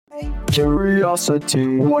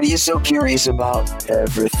curiosity. What are you so curious about?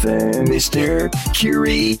 Everything, Mr.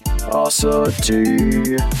 Curiosity.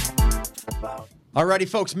 Alrighty,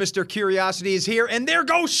 folks, Mr. Curiosity is here, and there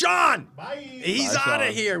goes Sean! Bye! He's Bye, out of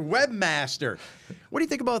Sean. here, webmaster. What do you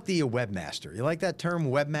think about the webmaster? You like that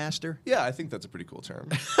term, webmaster? Yeah, I think that's a pretty cool term.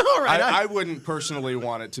 All right. I wouldn't personally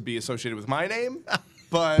want it to be associated with my name,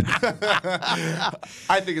 but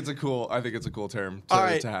I think it's a cool term All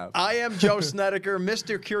right. to have. I am Joe Snedeker,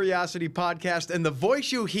 Mr. Curiosity Podcast, and the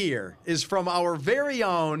voice you hear is from our very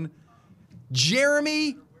own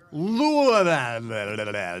Jeremy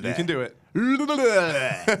Lewan. You can do it.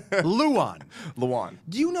 Lewan. Lewan.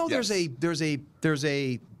 Do you know Yes.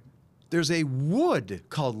 there's a wood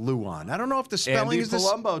called Lewan? I don't know if the spelling Andy is this.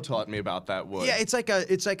 Palumbo taught me about that wood. Yeah, it's like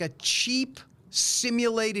a cheap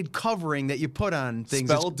simulated covering that you put on things.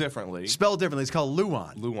 Spelled differently. Spelled differently. It's called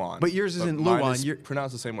Luan. Luan. But yours isn't mine Luan. is You're,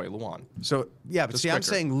 pronounced the same way, Luan. so yeah, but Just see, I'm quicker.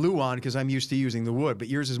 saying Luan because I'm used to using the wood, but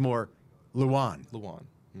yours is more Luan. Luan.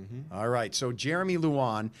 All right, so Jeremy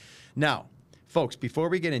Lewan. Now, folks, before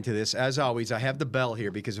we get into this, as always, I have the bell here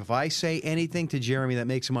because if I say anything to Jeremy that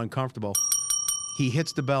makes him uncomfortable, he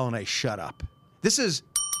hits the bell and I shut up. This is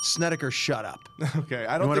Snedeker Shut Up. Okay,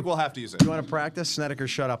 I don't think we'll have to use it. You want to practice? Snedeker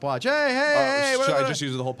Shut Up. Watch. Hey. Should I just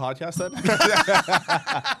use the whole podcast then?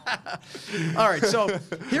 All right, so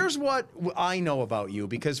here's what I know about you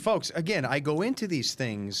because, folks, again, I go into these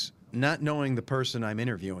things not knowing the person I'm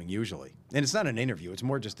interviewing usually. And it's not an interview. It's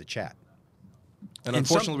more just a chat. And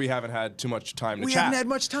unfortunately, we haven't had too much time to chat. We haven't had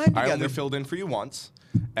much time I together. only filled in for you once.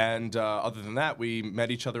 And other than that, we met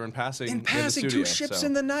each other in passing. In the passing, studio, two ships so-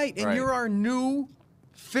 in the night, and Right. you're our new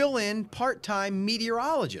fill-in part-time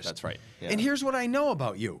meteorologist. That's right, yeah. And here's what I know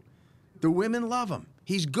about you. The women love him.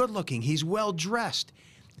 He's good-looking. He's well-dressed.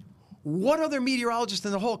 What other meteorologist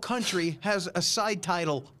in the whole country has a side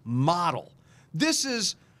title model? This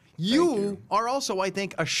is... You are also, I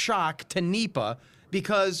think, a shock to NEPA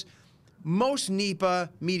because most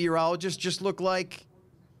NEPA meteorologists just look like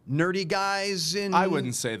nerdy guys in... I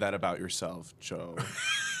wouldn't say that about yourself, Joe.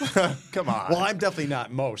 Come on. Well, I'm definitely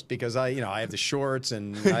not most because I have the shorts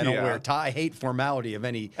and I don't Yeah. wear tie. I hate formality of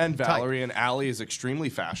any And type. Valerie and Allie is extremely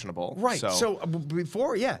fashionable. Right. So,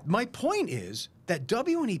 My point is that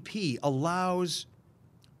WNEP allows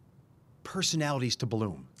personalities to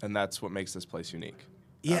bloom. and that's what makes this place unique.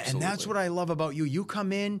 Yeah, and that's what I love about you. You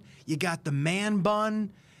come in, you got the man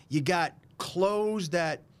bun, you got clothes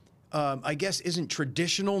that I guess isn't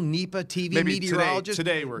traditional NEPA TV Maybe meteorologist.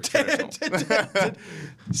 today we're traditional.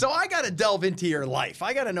 So I got to delve into your life.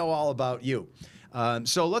 I got to know all about you.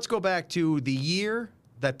 So let's go back to the year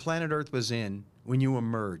that planet Earth was in when you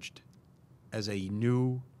emerged as a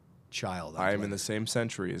new child. I am in the same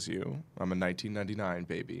century as you. I'm a 1999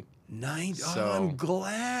 baby. I'm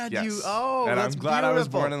glad Yes. you. Oh, and that's I'm glad I was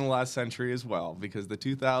beautiful. born in the last century as well, because the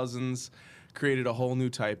 2000s created a whole new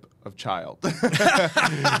type of child.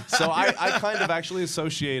 So I kind of actually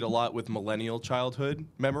associate a lot with millennial childhood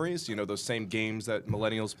memories, those same games that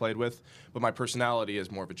millennials played with, but my personality is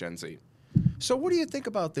more of a Gen Z. So what do you think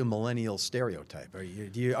about the millennial stereotype? Are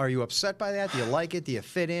you upset by that? Do you like it? Do you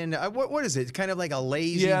fit in? What is it? Kind of like a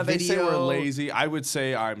lazy Yeah, they video? say we're lazy. I would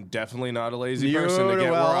say I'm definitely not a lazy person to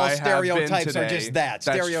get well, where I have stereotypes been today. are just that.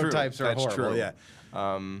 That's Stereotypes true. are That's horrible. true. Yeah.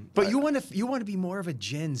 But you want to be more of a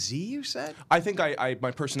Gen Z, you said? I think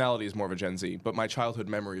my personality is more of a Gen Z, but my childhood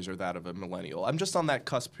memories are that of a millennial. I'm just on that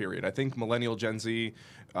cusp period. I think millennial Gen Z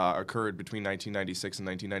occurred between 1996 and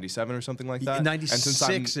 1997 or something like that.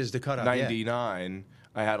 96 is the cutoff, yeah. 99,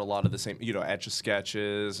 I had a lot of the same,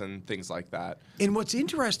 Etch-a-Sketches and things like that. And what's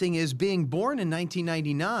interesting is being born in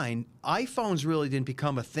 1999, iPhones really didn't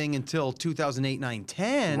become a thing until 2008, 9,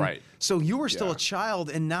 10. Right. So you were still Yeah. a child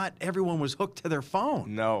and not everyone was hooked to their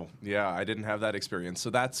phone. No, yeah, I didn't have that experience. So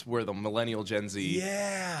that's where the millennial Gen Z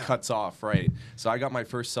Yeah. cuts off, right? So I got my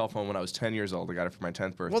first cell phone when I was 10 years old. I got it for my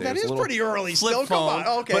 10th birthday. Well, that It was is a little pretty early flip still. Come phone,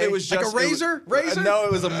 on. Okay. But it was Like a just Razor? Razor? No,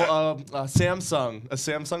 it was a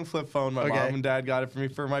Samsung flip phone. My Okay. mom and dad got it for me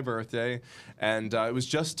for my birthday, and it was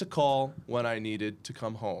just to call when I needed to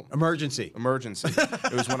come home. Emergency.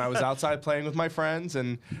 It was when I was outside playing with my friends,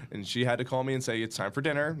 and she had to call me and say it's time for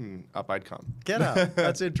dinner, and up I'd come. Get out.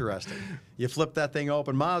 That's interesting. You flip that thing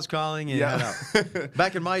open, Ma's calling, and Yeah. you head out.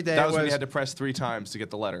 Back in my day, That it was when you had to press 3 times to get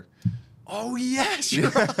the letter. Oh, yes. You're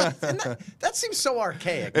right. And that seems so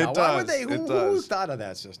archaic now. It Why would does. they? It Who does. thought of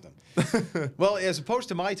that system? Well, as opposed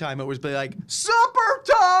to my time, it was be like, supper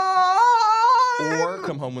time! Or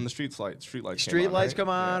come home when the street lights Come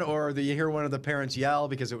on, or you hear one of the parents yell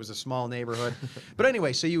because it was a small neighborhood. But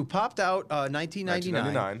anyway, so you popped out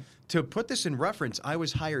 1999 1999. to put this in reference, I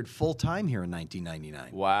was hired full-time here in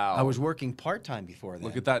 1999. Wow. I was working part-time before that.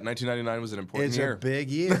 Look at that. 1999 was an important year. It's a big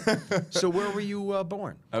year. So where were you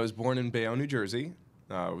born? I was born in Bayonne, New Jersey.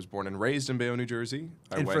 I was born and raised in Bayonne, New Jersey.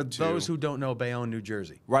 And for those who don't know Bayonne, New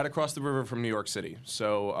Jersey. Right across the river from New York City.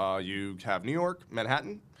 So you have New York,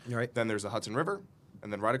 Manhattan. Right. Then there's the Hudson River.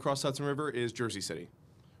 And then right across the Hudson River is Jersey City.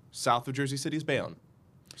 South of Jersey City is Bayonne.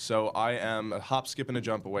 So I am a hop, skip, and a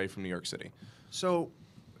jump away from New York City.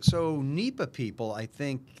 So NEPA people, I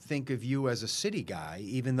think of you as a city guy,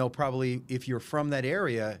 even though probably if you're from that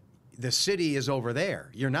area, the city is over there.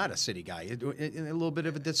 You're not a city guy. A little bit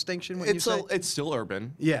of a distinction when you say? It's still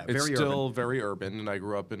urban. Yeah, it's very still urban. very urban, and I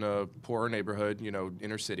grew up in a poorer neighborhood,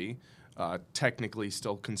 inner city. Technically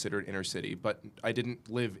still considered inner city, but I didn't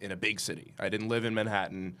live in a big city. I didn't live in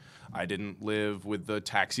Manhattan. I didn't live with the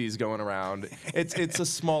taxis going around. It's a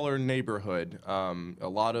smaller neighborhood. A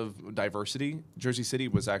lot of diversity. Jersey City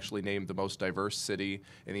was actually named the most diverse city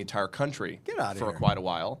in the entire country for quite a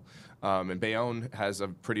while. And Bayonne has a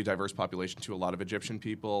pretty diverse population too. A lot of Egyptian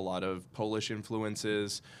people, a lot of Polish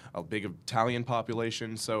influences, a big Italian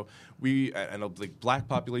population. So and a black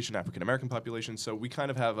population, African American population. So we kind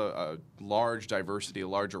of have a large diversity, a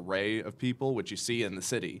large array of people, which you see in the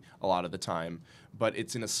city a lot of the time. But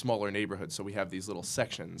it's in a smaller neighborhood, so we have these little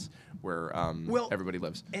sections where everybody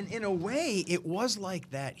lives. And in a way, it was like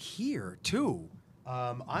that here too.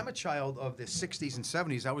 I'm a child of the 60s and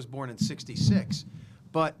 70s. I was born in '66.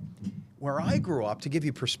 But where I grew up, to give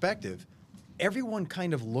you perspective, everyone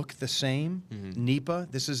kind of looked the same. NEPA,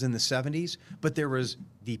 this is in the 70s, but there was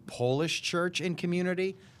the Polish church in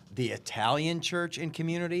community, the Italian church in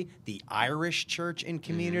community, the Irish church in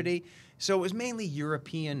community. So it was mainly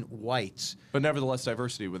European whites. But nevertheless,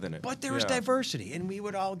 diversity within it. But there was diversity, and we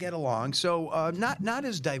would all get along. So not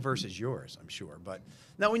as diverse as yours, I'm sure. But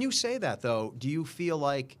now when you say that, though, do you feel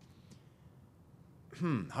like...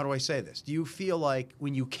 how do I say this? Do you feel like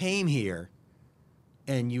when you came here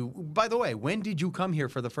and by the way, when did you come here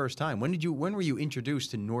for the first time? When were you introduced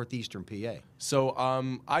to northeastern PA? So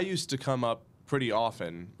I used to come up pretty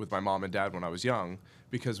often with my mom and dad when I was young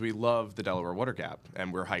because we loved the Delaware Water Gap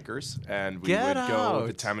and we're hikers and we would go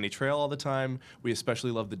the Tammany Trail all the time. We especially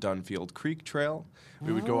loved the Dunfield Creek Trail.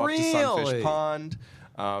 We would go up to Sunfish Pond.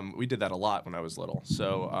 We did that a lot when I was little.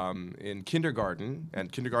 So in kindergarten,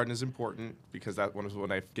 and kindergarten is important because that one was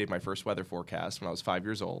when I gave my first weather forecast when I was 5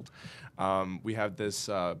 years old. We had this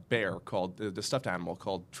bear called, the stuffed animal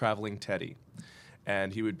called Traveling Teddy.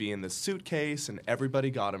 And he would be in this suitcase, and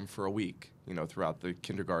everybody got him for a week, throughout the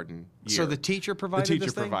kindergarten year. So the teacher provided The teacher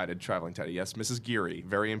this thing? provided Traveling Teddy. Yes, Mrs. Geary,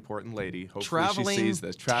 very important lady. Hopefully Traveling she sees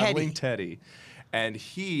this. Traveling Teddy. And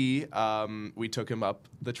we took him up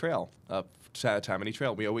the trail, up Tammany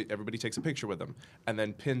Trail. Everybody takes a picture with him and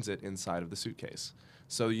then pins it inside of the suitcase.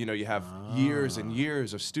 So, you have years and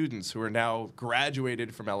years of students who are now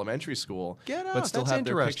graduated from elementary school, but still have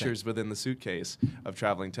their pictures within the suitcase of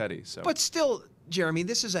Traveling Teddy. So. But still, Jeremy,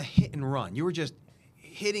 this is a hit and run. You were just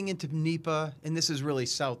hitting into NEPA, and this is really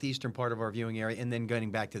southeastern part of our viewing area, and then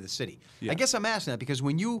getting back to the city. Yeah. I guess I'm asking that because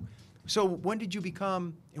when did you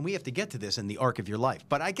become, and we have to get to this in the arc of your life,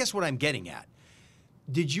 but I guess what I'm getting at,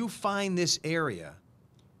 did you find this area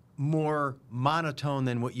more monotone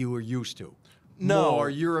than what you were used to? No. More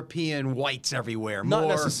European whites everywhere. Not more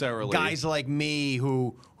necessarily. Guys like me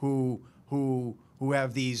who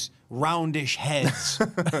have these roundish heads.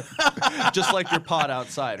 Just like your pot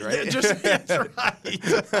outside, right? That's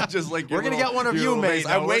right. Just like we're going to get one of you, mate.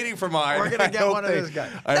 I'm waiting for mine. We're going to get one of this guy.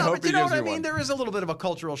 No, but you know what I mean? There is a little bit of a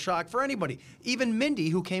cultural shock for anybody. Even Mindy,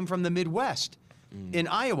 who came from the Midwest. In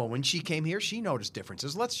Iowa, when she came here, she noticed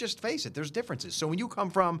differences. Let's just face it, there's differences. So when you come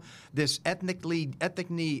from this ethnically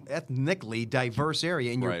diverse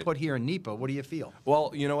area and you're put here in NEPA, what do you feel?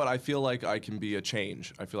 Well, you know what? I feel like I can be a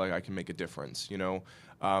change. I feel like I can make a difference.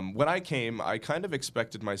 When I came, I kind of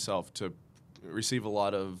expected myself to receive a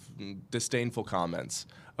lot of disdainful comments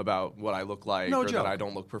about what I look like that I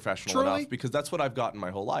don't look professional enough, because that's what I've gotten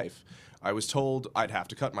my whole life. I was told I'd have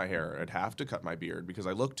to cut my hair, I'd have to cut my beard because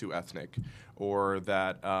I look too ethnic, or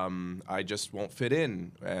that I just won't fit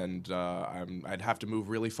in, and I'd have to move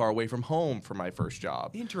really far away from home for my first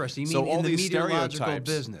job. Interesting. You so mean all in the these meteorological stereotypes,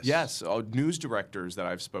 business? Yes, news directors that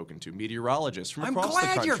I've spoken to, meteorologists from across the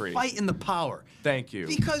country. I'm glad you're fighting the power. Thank you.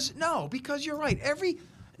 Because you're right.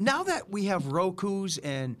 Now that we have Rokus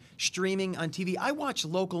and streaming on TV, I watch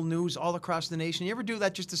local news all across the nation. You ever do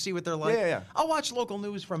that just to see what they're like? Yeah. I'll watch local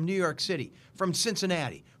news from New York City, from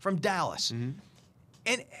Cincinnati, from Dallas. Mm-hmm.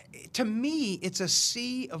 And to me, it's a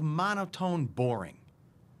sea of monotone boring.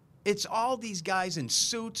 It's all these guys in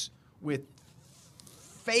suits with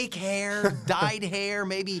fake hair, dyed hair,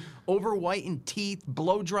 maybe over-whitened teeth,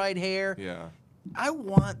 blow-dried hair. Yeah. I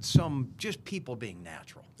want some just people being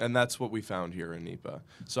natural. And that's what we found here in NEPA.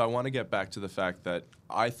 So I want to get back to the fact that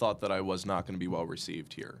I thought that I was not going to be well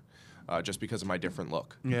received here. Just because of my different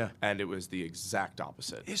look. Yeah. And it was the exact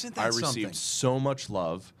opposite. Isn't that I received something? so much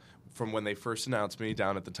love from when they first announced me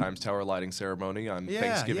down at the Times Tower lighting ceremony on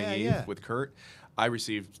Thanksgiving Eve with Kurt. I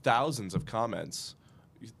received thousands of comments.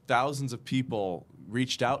 Thousands of people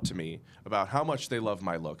reached out to me about how much they love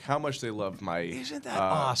my look, how much they love my Isn't that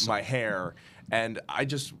awesome? my hair. And I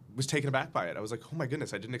just was taken aback by it. I was like, oh my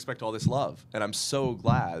goodness, I didn't expect all this love. And I'm so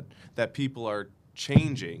glad that people are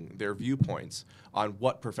changing their viewpoints on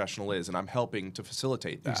what professional is, and I'm helping to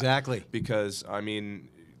facilitate that. Exactly. Because, I mean,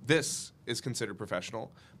 this is considered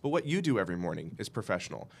professional, but what you do every morning is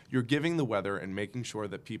professional. You're giving the weather and making sure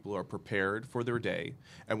that people are prepared for their day,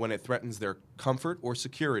 and when it threatens their comfort or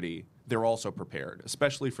security, they're also prepared,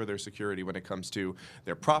 especially for their security when it comes to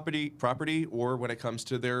their property, or when it comes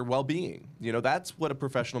to their well-being. You know, that's what a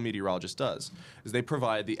professional meteorologist does, is they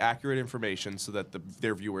provide the accurate information so that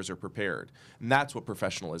their viewers are prepared. And that's what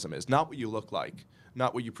professionalism is, not what you look like,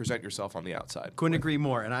 not what you present yourself on the outside. Couldn't agree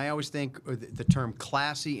more. And I always think the term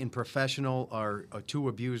classy and professional are two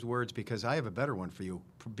abused words, because I have a better one for you.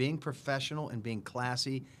 Being professional and being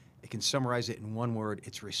classy, I can summarize it in one word.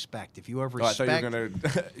 It's respect. If you have respect... I thought you were going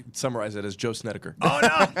to summarize it as Joe Snedeker. Oh,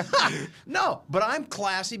 no. No, but I'm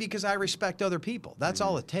classy because I respect other people. That's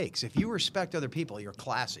all it takes. If you respect other people, you're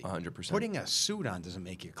classy. 100%. Putting a suit on doesn't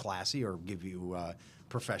make you classy or give you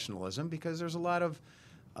professionalism, because there's a lot of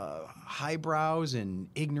highbrows and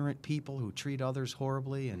ignorant people who treat others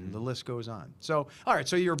horribly, and the list goes on. So, all right,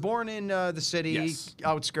 so you were born in the city,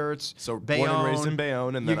 outskirts, So Bayonne. born and raised in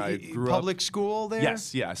Bayonne, and then I grew up... Public school there?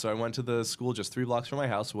 Yes, yeah. So I went to the school just 3 blocks from my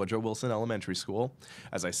house, Woodrow Wilson Elementary School.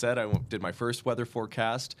 As I said, I did my first weather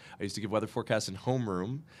forecast. I used to give weather forecasts in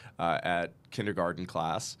homeroom at kindergarten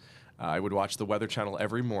class. I would watch the Weather Channel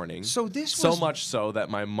every morning. So this so was... much so that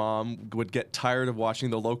my mom would get tired of watching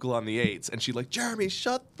the local on the 8s, and she'd like, Jeremy,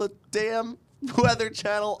 shut the damn Weather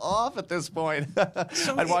Channel off at this point.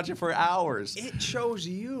 So I'd watch it for hours. It chose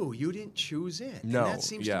you. You didn't choose it. No, And that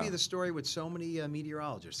seems to be the story with so many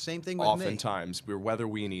meteorologists. Same thing with me. Oftentimes, we're weather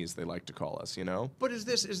weenies, they like to call us, you know? But is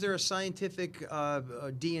there a scientific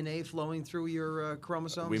DNA flowing through your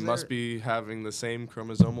chromosomes? We must be having the same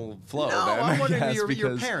chromosomal flow. No, then, I'm wondering yes,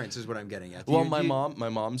 your parents is what I'm getting at. Well, my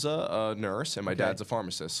mom's a nurse and my dad's a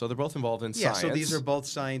pharmacist, so they're both involved in science. So these are both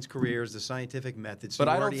science careers, the scientific methods. So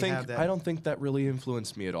But you I already don't think that really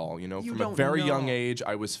influenced me at all. You know, You from a don't very know. young age,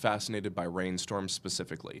 I was fascinated by rainstorms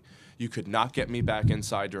specifically. You could not get me back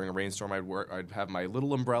inside during a rainstorm. I'd have my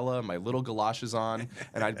little umbrella, my little galoshes on,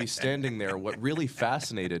 and I'd be standing there. What really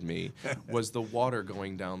fascinated me was the water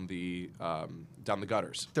going down the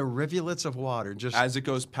gutters. The rivulets of water just As it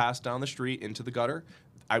goes past down the street into the gutter,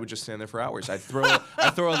 I would just stand there for hours. I'd throw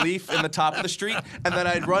a leaf in the top of the street, and then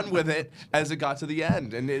I'd run with it as it got to the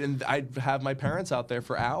end. And I'd have my parents out there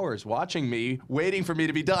for hours watching me, waiting for me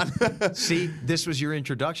to be done. See, this was your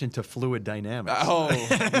introduction to fluid dynamics. Oh,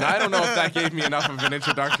 I don't know if that gave me enough of an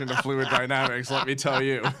introduction to fluid dynamics, let me tell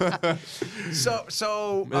you.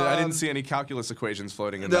 So I didn't see any calculus equations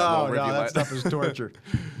floating in that little rivulet. that stuff is torture.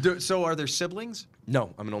 So are there siblings?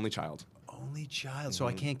 No, I'm an only child. Only child. So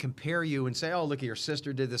I can't compare you and say, oh, look, your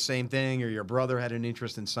sister did the same thing, or your brother had an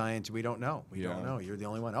interest in science. We don't know. We don't know. You're the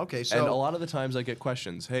only one. Okay, so... And a lot of the times I get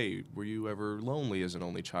questions, hey, were you ever lonely as an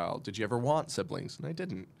only child? Did you ever want siblings? And I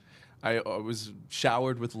didn't. I was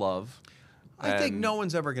showered with love. I think no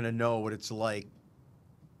one's ever going to know what it's like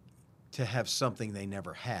to have something they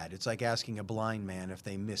never had. It's like asking a blind man if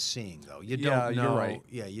they miss seeing, though. You don't know. You're right.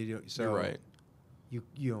 Yeah, you do. So You're right.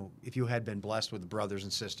 You know, if you had been blessed with brothers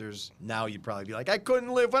and sisters, now you'd probably be like, I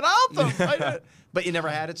couldn't live without them. But you never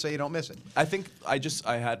had it, so you don't miss it. I think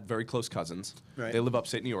I had very close cousins. Right. They live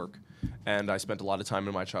upstate New York, and I spent a lot of time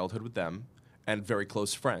in my childhood with them, and very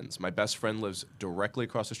close friends. My best friend lives directly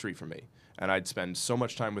across the street from me, and I'd spend so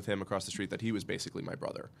much time with him across the street that he was basically my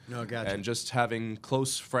brother. Oh, gotcha. And just having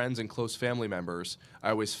close friends and close family members,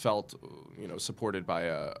 I always felt, supported by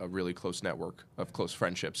a really close network of close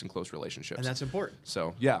friendships and close relationships. And that's important.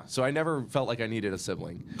 So, yeah. So I never felt like I needed a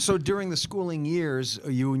sibling. So during the schooling years,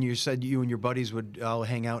 you said you and your buddies would all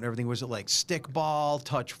hang out and everything. Was it like stickball,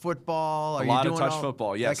 touch football? A lot of touch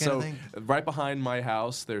football, yeah. That kind So of thing? right behind my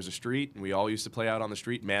house, there's a street, and we all used to play out on the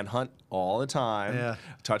street, manhunt all the time,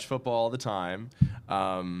 touch football all the time,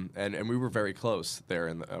 and we were very close there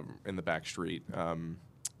in the back street.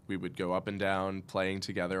 We would go up and down playing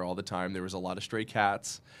together all the time. There was a lot of stray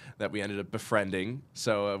cats that we ended up befriending.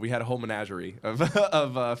 So we had a whole menagerie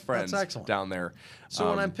of friends down there. So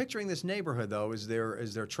when I'm picturing this neighborhood, though, is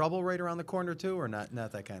there trouble right around the corner too, or not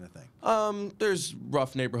that kind of thing? There's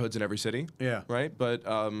rough neighborhoods in every city. Yeah. Right. But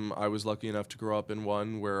I was lucky enough to grow up in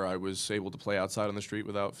one where I was able to play outside on the street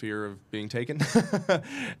without fear of being taken.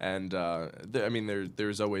 And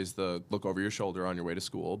there's always the look over your shoulder on your way to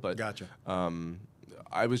school. But gotcha.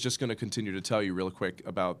 I was just going to continue to tell you real quick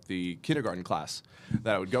about the kindergarten class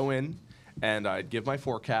that I would go in and I'd give my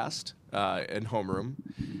forecast in homeroom,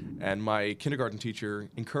 and my kindergarten teacher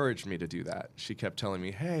encouraged me to do that. She kept telling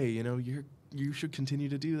me, hey, you should continue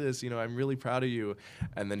to do this. I'm really proud of you.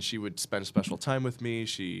 And then she would spend special time with me.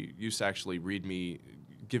 She used to actually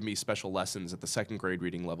give me special lessons at the second grade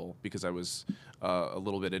reading level because I was a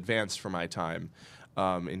little bit advanced for my time.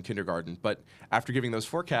 In kindergarten. But after giving those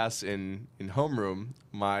forecasts in homeroom,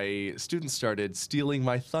 my students started stealing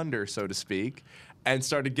my thunder, so to speak, and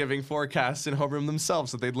started giving forecasts in homeroom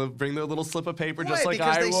themselves. So they'd bring their little slip of paper just like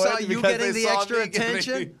I would. Because they saw you getting the extra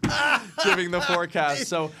attention? Giving the forecast.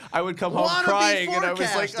 So I would come home crying, and I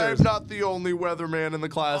was like, I'm not the only weatherman in the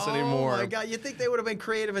class anymore. Oh, my God. You'd think they would have been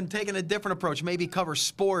creative and taken a different approach, maybe cover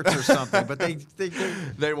sports or something. But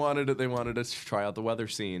they wanted it. They wanted us to try out the weather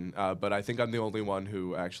scene. But I think I'm the only one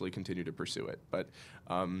who actually continued to pursue it. But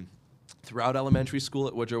throughout elementary school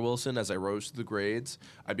at Woodrow Wilson, as I rose through the grades,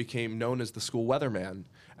 I became known as the school weatherman,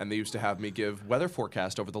 and they used to have me give weather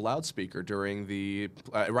forecast over the loudspeaker during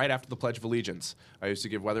right after the Pledge of Allegiance. I used to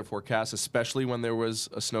give weather forecasts, especially when there was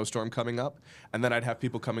a snowstorm coming up, and then I'd have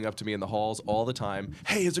people coming up to me in the halls all the time.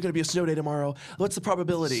 Hey, is there going to be a snow day tomorrow? What's the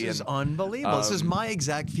probability? This is unbelievable. This is my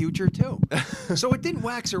exact future too. So it didn't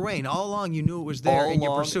wax or wane. All along, you knew it was there, and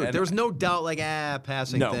you pursued it. There was no doubt,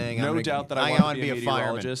 passing thing. No doubt that I wanted to be a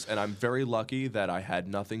meteorologist, and I'm very lucky that I had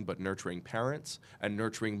nothing but nurturing parents and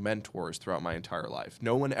nurturing mentors throughout my entire life.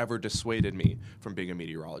 No one ever dissuaded me from being a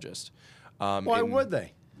meteorologist. Why would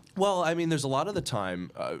they? Well, I mean, there's a lot of the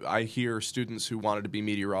time I hear students who wanted to be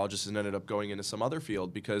meteorologists and ended up going into some other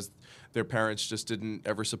field because their parents just didn't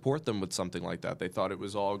ever support them with something like that. They thought it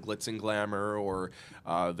was all glitz and glamour, or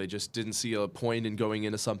they just didn't see a point in going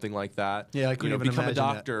into something like that. Yeah, I couldn't even become a imagine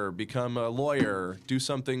doctor, become a lawyer, do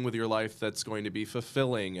something with your life that's going to be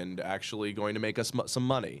fulfilling and actually going to make us some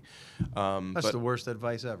money. That's the worst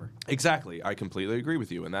advice ever. Exactly. I completely agree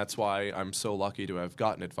with you, and that's why I'm so lucky to have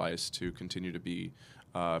gotten advice to continue to be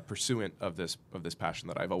pursuant of this passion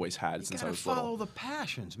that I've always had since I was little. Follow the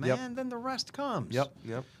passions, man. Yep. Then the rest comes.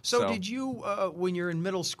 Yep. So did you, when you're in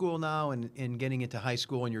middle school now and getting into high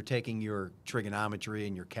school and you're taking your trigonometry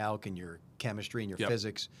and your calc and your chemistry and your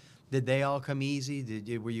physics, did they all come easy?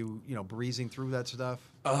 Were you breezing through that stuff?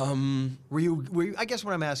 Were you? I guess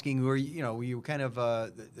what I'm asking, were you kind of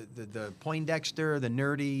the Poindexter, the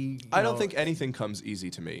nerdy? I don't think anything comes easy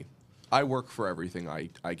to me. I work for everything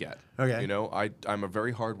I get. Okay. I'm a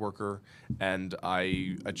very hard worker, and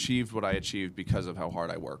I achieved what I achieved because of how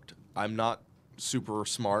hard I worked. I'm not super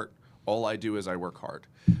smart. All I do is I work hard.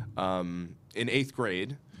 In 8th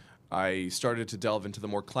grade, I started to delve into the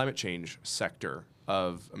more climate change sector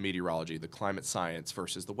of meteorology, the climate science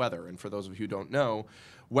versus the weather. And for those of you who don't know,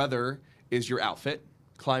 weather is your outfit.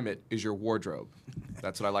 Climate is your wardrobe.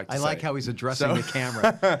 That's what I like to say. I like how he's addressing the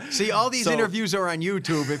camera. See, all these interviews are on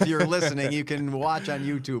YouTube. If you're listening, you can watch on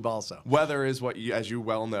YouTube also. Weather is what you, as you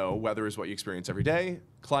well know, weather is what you experience every day.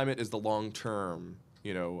 Climate is the long term.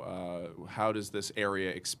 How does this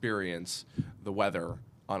area experience the weather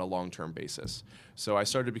on a long-term basis? So I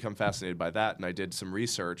started to become fascinated by that, and I did some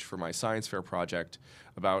research for my science fair project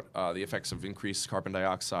about the effects of increased carbon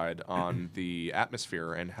dioxide on the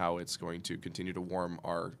atmosphere and how it's going to continue to warm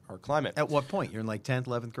our climate. At what point? You're in like 10th,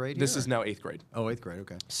 11th grade? This is now 8th grade. Oh, 8th grade,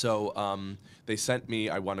 okay. So they sent me,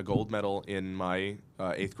 I won a gold medal in my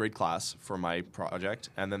 8th grade class for my project,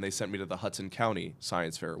 and then they sent me to the Hudson County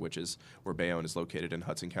Science Fair, which is where Bayonne is located in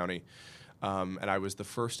Hudson County. And I was the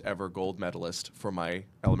first ever gold medalist for my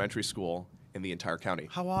elementary school in the entire county.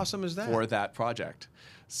 How awesome is that? For that project.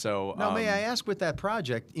 So now, may I ask, with that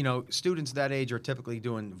project, students that age are typically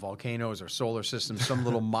doing volcanoes or solar systems, some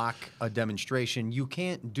little mock demonstration. You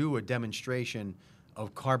can't do a demonstration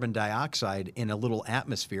of carbon dioxide in a little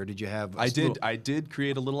atmosphere. Did you have? I did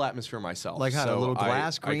create a little atmosphere myself. Like how? A little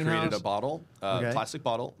glass greenhouse? I created a bottle, plastic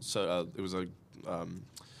bottle. So it was a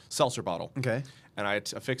seltzer bottle. Okay. And I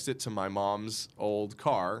affixed it to my mom's old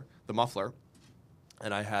car, the muffler,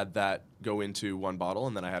 and I had that go into one bottle,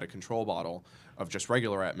 and then I had a control bottle of just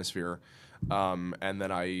regular atmosphere, and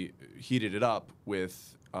then I heated it up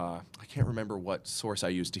with I can't remember what source I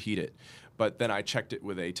used to heat it, but then I checked it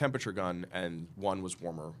with a temperature gun, and one was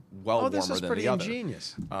warmer, warmer than the other. Oh, this is pretty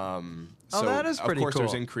ingenious. So that is pretty of course, cool.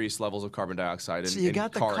 there's increased levels of carbon dioxide So in you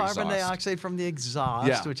got the car carbon exhaust. dioxide from the exhaust,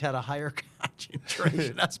 Yeah. which had a higher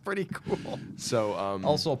concentration. That's pretty cool. So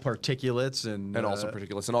Also particulates and also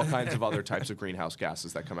particulates and all kinds of other types of greenhouse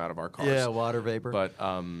gases that come out of our cars. yeah, water vapor. But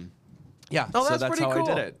yeah, Oh, so that's that's pretty how cool.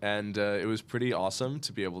 I did it, and it was pretty awesome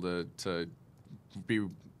to be able to be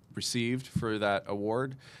received for that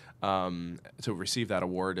award. To receive that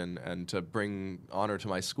award and to bring honor to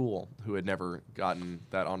my school, who had never gotten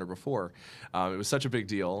that honor before. It was such a big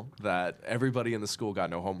deal that everybody in the school got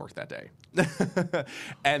no homework that day.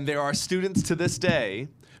 And there are students to this day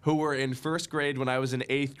who were in first grade when I was in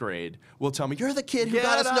 8th grade will tell me, "You're the kid who Get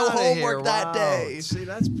got us no outta homework here. that Wow. day." See,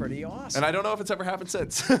 that's pretty awesome. And I don't know if it's ever happened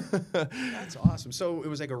since. That's awesome. So it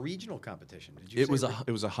was like a regional competition. Did you It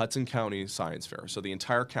say was a Hudson County science fair. So the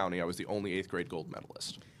entire county, I was the only 8th grade gold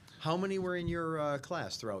medalist. How many were in your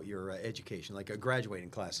class throughout your education, like a graduating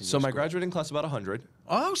class? In So your my school? graduating class about 100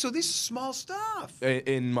 Oh, so this is small stuff.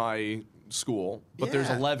 in my school, but there's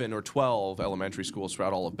Yeah. 11 or 12 elementary schools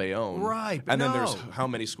throughout all of Bayonne. Right, but And then there's no. how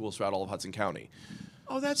many schools throughout all of Hudson County.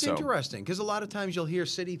 Oh, that's So- interesting. Because a lot of times you'll hear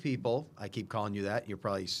city people. I keep calling you that. You're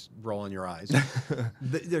probably rolling your eyes.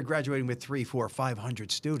 They're graduating with 300, 400,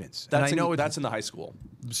 500 students. And That's I know that's in the high school.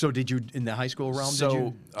 So did you in the high school realm? So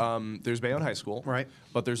did you? there's Bayonne High School, Right.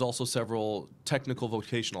 But there's also several technical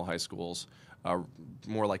vocational high schools,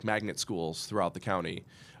 more like magnet schools throughout the county,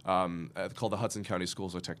 called the Hudson County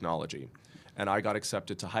Schools of Technology. And I got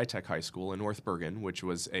accepted to High Tech High School in North Bergen, which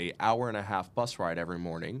was a hour-and-a-half bus ride every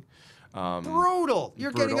morning. Brutal.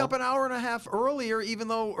 You're getting brutal. up an hour and a half earlier, even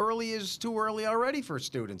though early is too early already for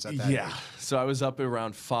students at that Yeah. age. So I was up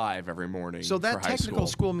around 5 every morning. So that for high technical school.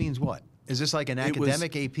 school means what? Is this like an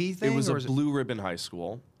academic AP thing? It was or a is blue ribbon high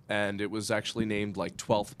school, and it was actually named like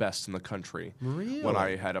 12th best in the country Really? when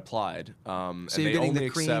I had applied. So and you're they getting only the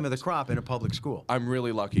cream accept, of the crop in a public school. I'm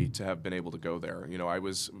really lucky to have been able to go there. You know, I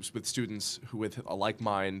was with students who with a like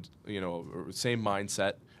mind, you know, or same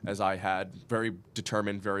mindset as I had, very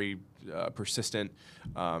determined, very persistent,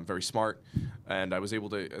 very smart, and I was able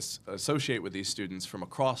to associate with these students from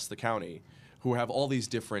across the county who have all these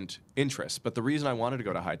different interests. But the reason I wanted to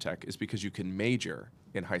go to high tech is because you can major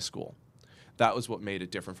in high school. That was what made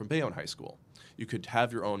it different from Bayonne High School. You could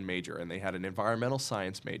have your own major, and they had an environmental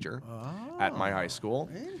science major at my high school.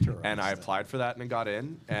 And I applied for that and got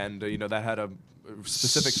in, and you know, that had a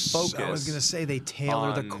specific focus. I was going to say they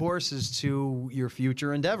tailor the on- courses to your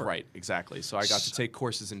future endeavor. Right, exactly. So I got to take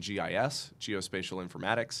courses in GIS, geospatial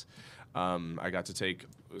informatics. I got to take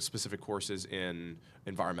specific courses in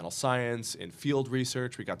environmental science, in field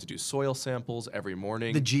research. We got to do soil samples every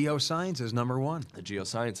morning. The geoscience is number one. The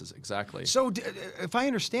geosciences, exactly. So if I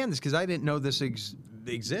understand this, because I didn't know this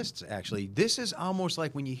exists, actually, this is almost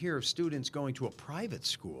like when you hear of students going to a private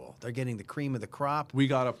school. They're getting the cream of the crop. We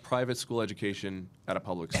got a private school education at a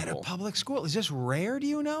public At a school. public school. Is this rare, do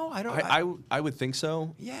you know? I don't I would think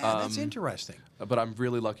so. Yeah, that's interesting. But I'm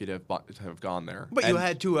really lucky to have gone there. But you And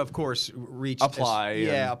had to, of course, reach Apply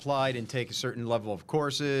and- applied and take a certain level of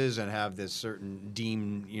courses and have this certain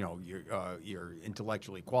deemed, you know, you're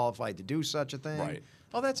intellectually qualified to do such a thing. Right.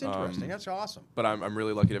 Oh, that's interesting. That's awesome. But I'm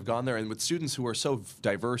really lucky to have gone there, and with students who are so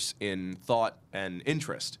diverse in thought and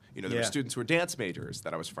interest. You know, there were Yeah. students who were dance majors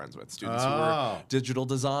that I was friends with, students who Oh. were digital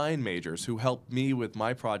design majors who helped me with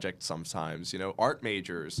my project sometimes. You know, art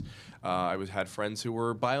majors. Had friends who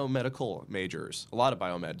were biomedical majors, a lot of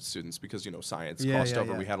biomed students because you know science crossed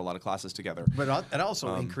over. yeah. We had a lot of classes together. But it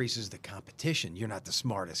also increases the competition. You're not the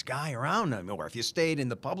smartest guy around anymore. If you stayed in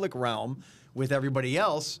the public realm with everybody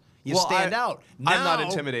else, you stand out. I'm not Now-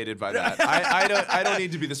 intimidated by that. I don't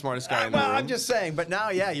need to be the smartest guy in the Well, room. I'm just saying. But now,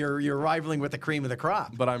 yeah, you're rivaling with the cream of the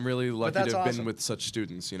crop. But I'm really lucky to that's have awesome. been with such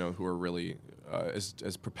students, you know, who are really as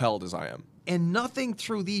propelled as I am. And nothing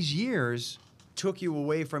through these years took you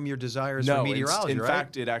away from your desires for No, meteorology, in right?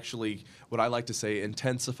 fact, it actually, what I like to say,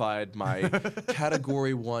 intensified my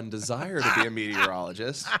Category 1 desire to be a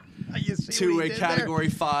meteorologist You see to what a he did there? Category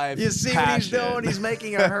 5 You see passion. what he's doing? He's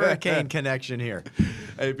making a hurricane connection here.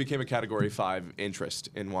 It became a Category 5 interest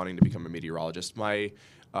in wanting to become a meteorologist. My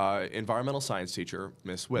environmental science teacher,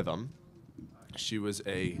 Miss Witham, she was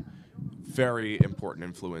a very important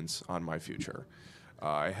influence on my future.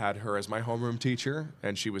 I had her as my homeroom teacher,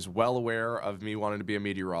 and she was well aware of me wanting to be a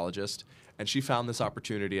meteorologist. And she found this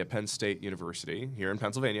opportunity at Penn State University here in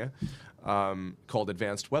Pennsylvania called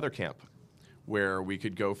Advanced Weather Camp, where we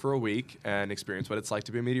could go for a week and experience what it's like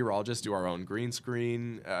to be a meteorologist, do our own green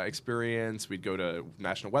screen experience. We'd go to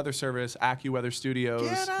National Weather Service, AccuWeather Studios.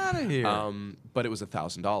 Get out of here. But it was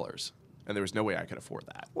 $1,000, and there was no way I could afford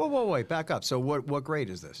that. Whoa, wait, back up. So what grade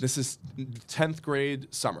is this? This is 10th grade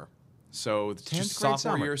summer. So 10th grade sophomore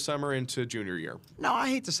summer. year summer into junior year. No, I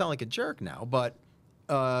hate to sound like a jerk now, but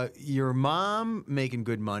your mom making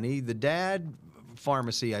good money, the dad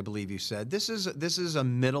pharmacy, I believe you said. This is a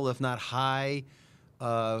middle, if not high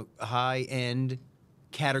end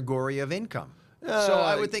category of income. So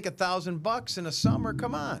I would think $1,000 in a summer.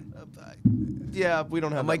 Come on. Yeah, we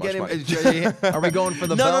don't have that much money. Are we going for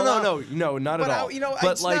the No, not at all.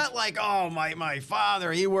 But it's not like, oh, my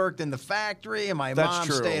father, he worked in the factory, and my mom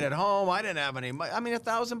stayed at home. I didn't have any money. I mean,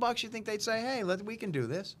 $1,000, you think they'd say, hey, we can do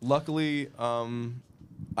this? Luckily,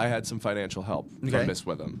 I had some financial help Okay. from Miss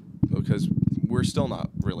Witham, because we're still not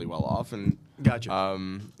really well off, and Gotcha.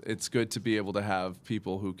 it's good to be able to have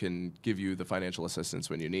people who can give you the financial assistance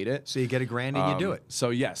when you need it. So you get a grand and you do it.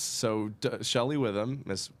 So yes, Shelley Witham,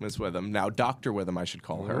 Miss Witham, now Dr. Witham, I should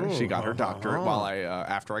call her. She got her doctorate while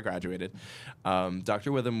after I graduated.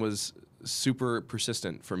 Dr. Witham was super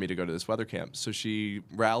persistent for me to go to this weather camp. So she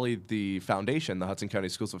rallied the foundation, the Hudson County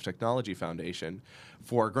Schools of Technology Foundation,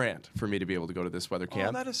 for a grant for me to be able to go to this weather camp.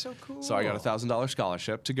 Oh, that is so cool. So I got a $1,000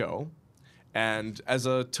 scholarship to go. And as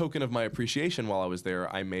a token of my appreciation while I was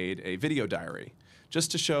there, I made a video diary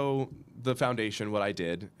just to show the foundation what I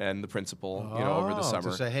did and the principal, over the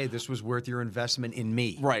summer. To say, hey, this was worth your investment in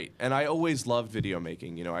me. Right. And I always loved video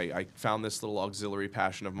making. I found this little auxiliary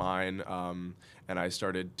passion of mine, and I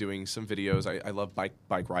started doing some videos. I love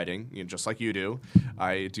bike riding, just like you do.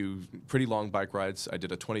 I do pretty long bike rides. I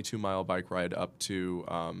did a 22-mile bike ride up to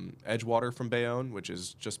Edgewater from Bayonne, which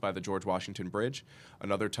is just by the George Washington Bridge.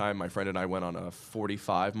 Another time, my friend and I went on a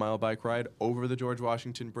 45-mile bike ride over the George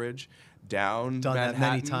Washington Bridge, down Done Manhattan. that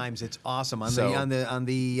many times. It's awesome on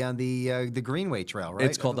the Greenway Trail, right?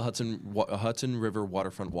 It's called the Hudson River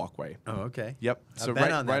Waterfront Walkway. Oh, okay. Yep. I've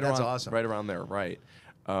been on that. That's around, awesome. Right around there, right.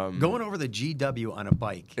 Going over the GW on a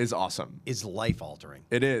bike is awesome. is life altering.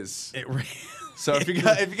 It is. It really. So if you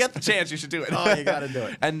get the chance, you should do it. Oh, you got to do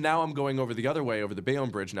it. And now I'm going over the other way, over the Bayonne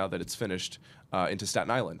Bridge, now that it's finished, into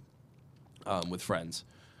Staten Island with friends.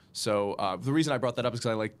 So the reason I brought that up is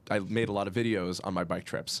because I made a lot of videos on my bike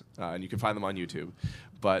trips, and you can find them on YouTube.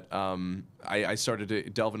 But I started to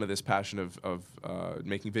delve into this passion of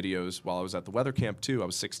making videos while I was at the weather camp too. I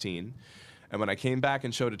was 16. And when I came back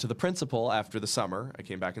and showed it to the principal after the summer, I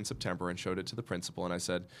came back in September and showed it to the principal, and I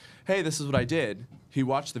said, hey, this is what I did. He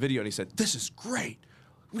watched the video and he said, this is great.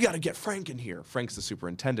 We got to get Frank in here. Frank's the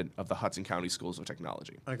superintendent of the Hudson County Schools of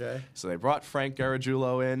Technology. Okay. So they brought Frank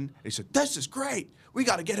Garagullo in. And he said, this is great. We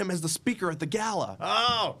got to get him as the speaker at the gala.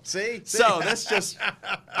 Oh, see? So that's just,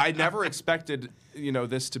 I never expected,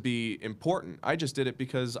 this to be important. I just did it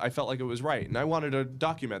because I felt like it was right, and I wanted to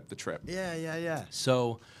document the trip. Yeah.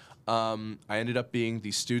 So I ended up being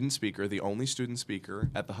the student speaker, the only student speaker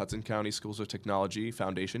at the Hudson County Schools of Technology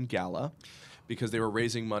Foundation Gala, because they were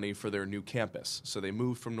raising money for their new campus. So they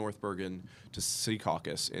moved from North Bergen to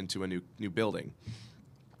Secaucus into a new building,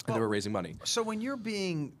 and they were raising money. So when you're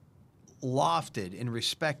being lofted and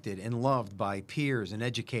respected and loved by peers and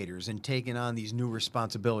educators and taking on these new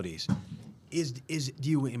responsibilities, do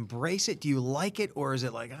you embrace it? Do you like it, or is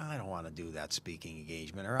it like, I don't want to do that speaking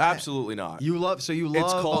engagement? Or Absolutely not. You love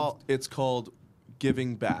It's called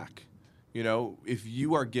giving back. If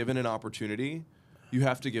you are given an opportunity, you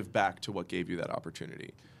have to give back to what gave you that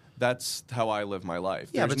opportunity. That's how I live my life.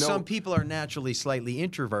 Yeah, There's but some people are naturally slightly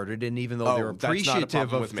introverted, and even though they're that's not a appreciative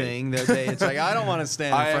problem of with me. things, it's like, I don't want to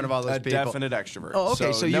stand in front of all those people. I am a definite extrovert. Oh,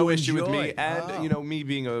 okay, so no you issue with enjoy. me. And, me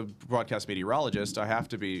being a broadcast meteorologist, I have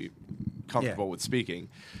to be comfortable with speaking.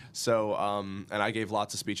 So, and I gave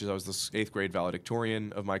lots of speeches. I was the 8th grade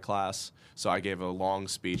valedictorian of my class, so I gave a long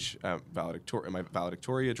speech in my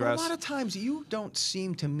valedictory address. But a lot of times you don't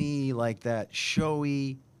seem to me like that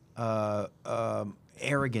showy,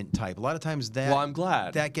 arrogant type. A lot of times Well, I'm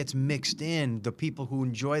glad. that gets mixed in. The people who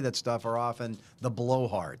enjoy that stuff are often the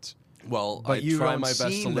blowhards. Well, But I you try don't my best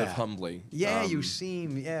to seem live that. humbly. Yeah, you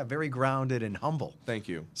seem very grounded and humble. Thank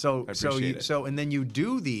you. So I appreciate it. and then you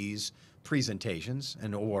do these presentations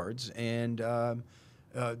and awards, and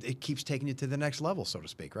it keeps taking you to the next level, so to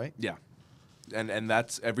speak, right? Yeah. And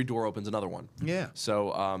that's every door opens another one. Yeah. So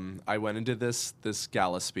I went into this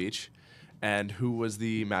gala speech, and who was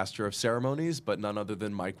the master of ceremonies but none other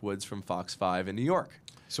than Mike Woods from Fox 5 in New York.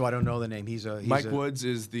 So I don't know the name. Mike Woods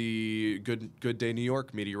is the Good Day New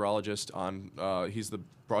York meteorologist on. He's the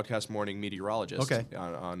broadcast morning meteorologist. Okay.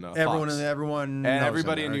 On everyone Fox. Everyone And knows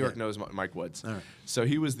everybody him. in New York Okay. knows Mike Woods. All right. So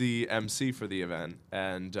he was the MC for the event,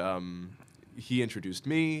 and he introduced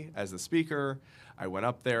me as the speaker. I went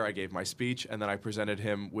up there, I gave my speech, and then I presented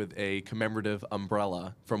him with a commemorative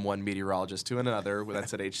umbrella from one meteorologist to another that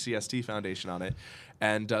said HCST Foundation on it.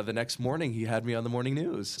 And the next morning, he had me on the morning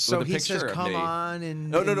news So with a he picture says, of "Come me. on!"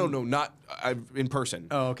 And No, not in person.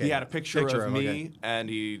 Oh, okay. He had a picture of me, okay. and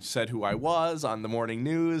he said who I was on the morning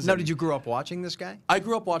news. Now, and did you grow up watching this guy? I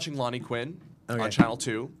grew up watching Lonnie Quinn Okay. on Channel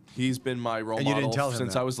 2. He's been my role And you model didn't tell him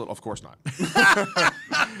since that? I was little. Of course not.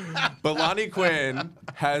 But Lonnie Quinn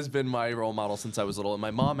has been my role model since I was little. And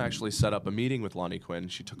my mom actually set up a meeting with Lonnie Quinn.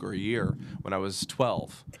 She took her a year when I was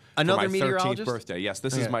 12. Another for my meteorologist? 13th birthday. Yes,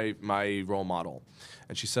 this is Okay. my role model.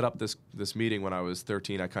 And she set up this meeting when I was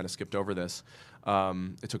 13. I kind of skipped over this.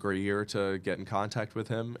 It took her a year to get in contact with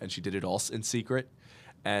him, and she did it all in secret.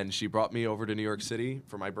 And she brought me over to New York City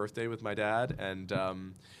for my birthday with my dad, and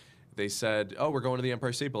they said, "Oh, we're going to the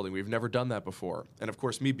Empire State Building. We've never done that before." And of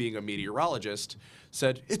course, me being a meteorologist,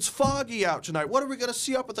 said, "It's foggy out tonight. What are we going to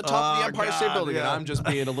see up at the top of the Empire State Building?" And I'm just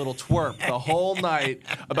being a little twerp the whole night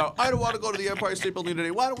about, "I don't want to go to the Empire State Building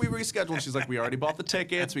today. Why don't we reschedule?" And she's like, "We already bought the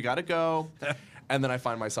tickets. We got to go." And then I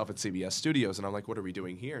find myself at CBS Studios, and I'm like, "What are we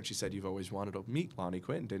doing here?" And she said, "You've always wanted to meet Lonnie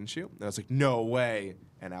Quinn, didn't you?" And I was like, "No way."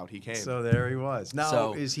 And out he came. So there he was. Now,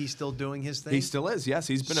 So- is he still doing his thing? He still is, yes.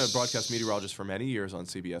 He's been a broadcast meteorologist for many years on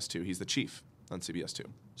CBS 2. He's the chief on CBS 2.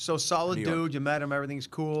 So solid New York. dude. You met him. Everything's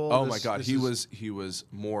cool. Oh my God, this he is- was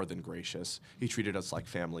more than gracious. He treated us like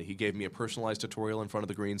family. He gave me a personalized tutorial in front of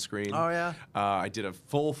the green screen. Oh, yeah? I did a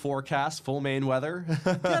full forecast, full Maine weather.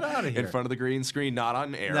 Get outta here. In front of the green screen, not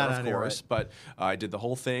on air, Not of on air, course, but I did the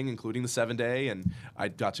whole thing, including the 7-day, and I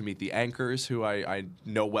got to meet the anchors, who I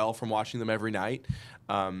know well from watching them every night.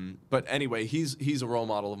 But anyway, he's a role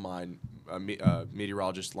model of mine.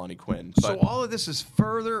 Meteorologist Lonnie Quinn. So all of this is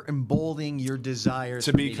further emboldening your desires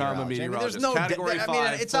to for become a meteorology. meteorologist. I mean, there's no. Category I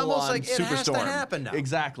mean, 5, it's almost full-on like it has to superstorm. happen now.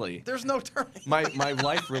 Exactly. There's no turning. My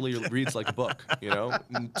life really reads like a book, you know?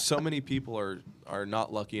 And so many people are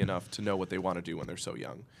not lucky enough to know what they want to do when they're so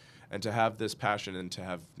young. And to have this passion and to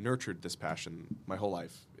have nurtured this passion my whole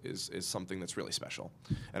life is something that's really special.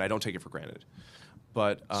 And I don't take it for granted.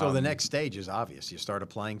 But So the next stage is obvious. You start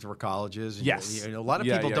applying for colleges. And Yes. a lot of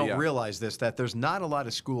Yeah, people yeah, don't yeah. realize this, that there's not a lot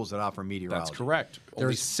of schools that offer meteorology. that's correct. Only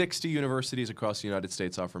There's- 60 universities across the United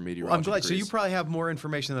States offer meteorology I'm glad. So you degrees. probably have more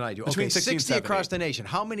information than I do. Between okay, 60 and 60 across 70. the nation.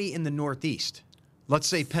 How many in the Northeast? Let's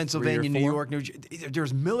say Pennsylvania, New 4. York, New Jersey.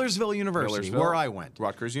 There's Millersville University, Millersville, where I went.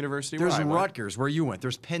 Rutgers University, There's where I went. Rutgers, where you went.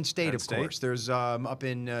 There's Penn State, Penn of State. course. There's up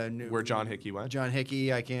in Where John Hickey went. John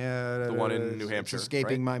Hickey. I can't. The one in New Hampshire, It's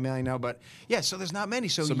escaping right? my mind now, but yeah. So there's not many.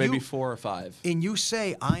 So maybe you, 4 or 5. And you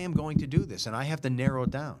say I am going to do this, and I have to narrow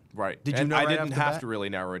it down. Right. Did you and know I right didn't off the have bat? to really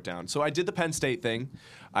narrow it down. So I did the Penn State thing.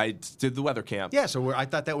 I did the weather camp. Yeah. So I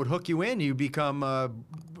thought that would hook you in. You become a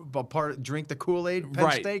drink the Kool-Aid Penn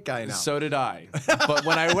Right. State guy now. So did I. But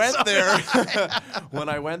when I went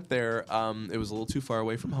there, it was a little too far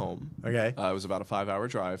away from home. Okay. It was about a 5-hour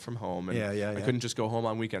drive from home. And Yeah. I couldn't just go home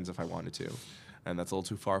on weekends if I wanted to. And that's a little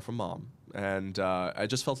too far from mom. And I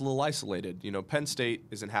just felt a little isolated. You know, Penn State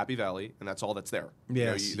is in Happy Valley, and that's all that's there. You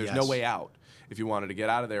know, Yes, there's no way out. If you wanted to get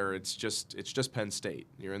out of there, it's just Penn State.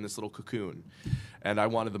 You're in this little cocoon. And I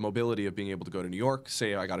wanted the mobility of being able to go to New York.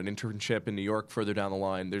 Say I got an internship in New York further down the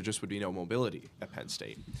line, there just would be no mobility at Penn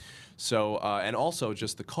State. So and also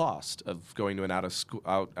just the cost of going to an out of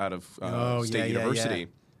state university,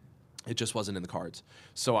 it just wasn't in the cards.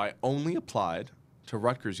 So I only applied to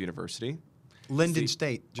Rutgers University. Linden See,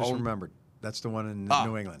 State, just oh. remembered. That's the one in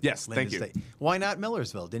New England. yes, Linden thank you. State. Why not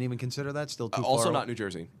Millersville? Didn't even consider that? Still too far? Also away? not New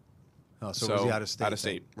Jersey. Oh, so it was the out of state. Out of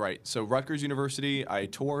state, right. So Rutgers University, I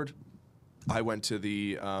toured. I went to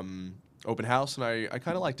the open house, and I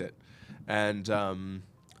kind of liked it. And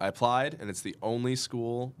I applied, and it's the only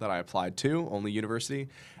school that I applied to, only university.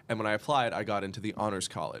 And when I applied, I got into the Honors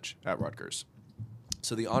College at Rutgers.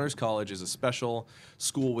 So the Honors College is a special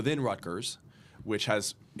school within Rutgers, which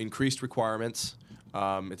has increased requirements.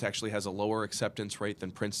 It actually has a lower acceptance rate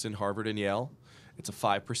than Princeton, Harvard, and Yale. It's a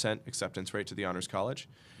 5% acceptance rate to the Honors College.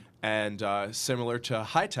 And similar to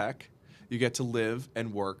high tech, you get to live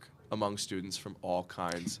and work among students from all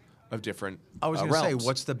kinds of different I was going to say, realms.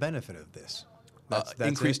 what's the benefit of this? That's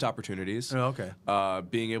Increased it? opportunities. Oh, okay.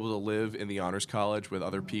 Being able to live in the Honors College with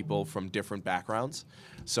other people from different backgrounds.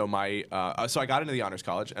 So so I got into the Honors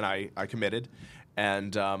College, and I committed.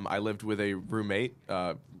 And I lived with a roommate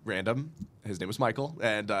random. His name was Michael,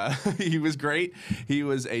 and he was great. He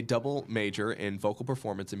was a double major in vocal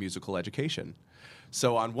performance and musical education.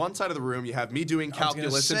 So on one side of the room, you have me doing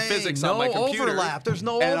calculus and physics on my computer. Overlap. There's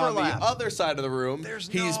no and overlap. on the other side of the room,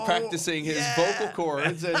 he's practicing his vocal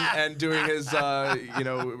cords and doing his,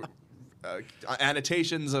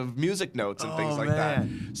 annotations of music notes and things like that.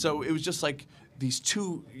 So it was just like these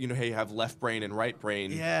two, hey, you have left brain and right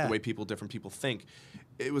brain, the way different people think.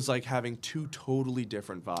 It was like having two totally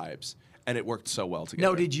different vibes. And it worked so well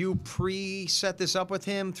together. Now, did you set this up with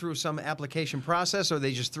him through some application process, or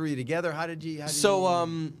they just threw you together? How did you?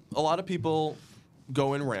 A lot of people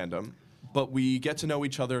go in random, but we get to know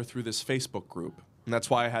each other through this Facebook group. And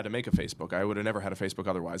that's why I had to make a Facebook. I would have never had a Facebook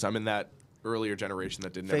otherwise. I'm in that earlier generation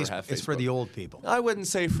that never have Facebook. It's for the old people. I wouldn't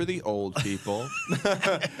say for the old people,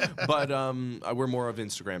 but we're more of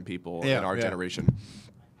Instagram people in our generation.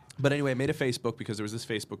 But anyway, I made a Facebook because there was this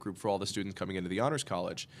Facebook group for all the students coming into the Honors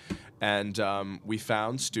College. And we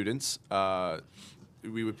found students.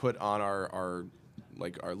 We would put on our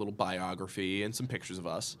little biography and some pictures of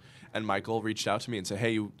us. And Michael reached out to me and said,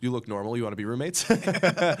 "Hey, you look normal. You want to be roommates?"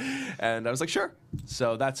 And I was like, "Sure."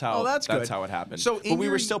 So that's how how it happened. But we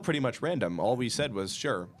were still pretty much random. All we said was,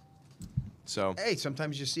 "Sure." So hey,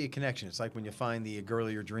 sometimes you see a connection. It's like when you find the girl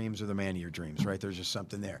of your dreams or the man of your dreams, right? There's just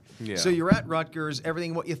something there. Yeah. So you're at Rutgers,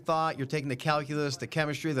 everything what you thought. You're taking the calculus, the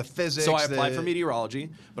chemistry, the physics. So I applied for meteorology,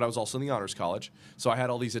 but I was also in the Honors College. So I had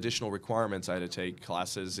all these additional requirements. I had to take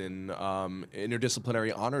classes in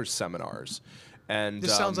interdisciplinary honors seminars. And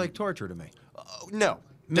this sounds like torture to me. No,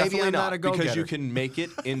 maybe definitely I'm not a go-getter. Because you can make it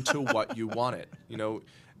into what you want it.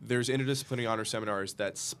 There's interdisciplinary honor seminars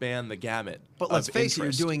that span the gamut. But let's face it,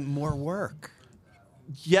 you're doing more work.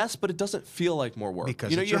 Yes, but it doesn't feel like more work.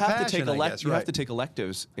 Because you have to take you have to take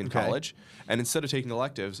electives in college, and instead of taking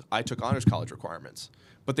electives, I took honors college requirements.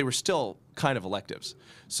 But they were still kind of electives.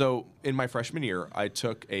 So in my freshman year, I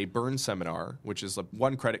took a Burn seminar, which is a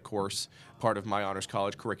 1-credit course, part of my honors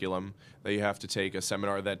college curriculum, that you have to take a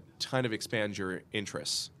seminar that kind of expands your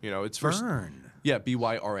interests. It's Burn. Yeah,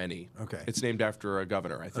 BYRNE. Okay. It's named after a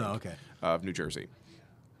governor, I think, okay. of New Jersey,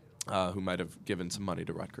 who might have given some money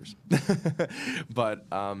to Rutgers. But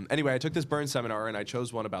anyway, I took this Burn seminar, and I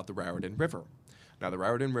chose one about the Raritan River. Now, the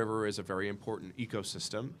Raritan River is a very important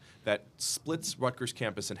ecosystem that splits Rutgers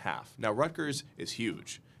campus in half. Now, Rutgers is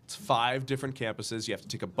huge. It's 5 different campuses. You have to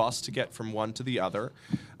take a bus to get from one to the other.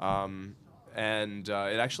 And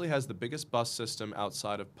it actually has the biggest bus system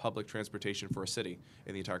outside of public transportation for a city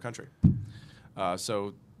in the entire country.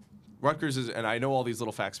 So Rutgers is, and I know all these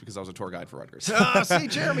little facts because I was a tour guide for Rutgers. See,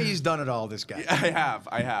 Jeremy's done it all, this guy.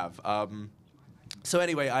 I have. So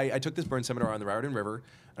anyway, I took this Burn seminar on the Raritan River,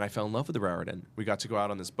 and I fell in love with the Raritan. We got to go out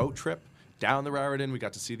on this boat trip down the Raritan. We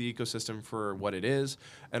got to see the ecosystem for what it is.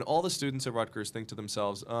 And all the students at Rutgers think to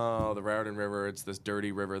themselves, oh, the Raritan River, it's this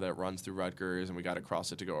dirty river that runs through Rutgers, and we got to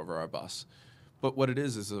cross it to go over our bus. But what it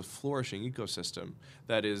is a flourishing ecosystem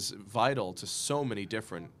that is vital to so many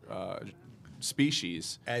different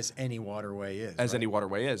species. As any waterway is. As any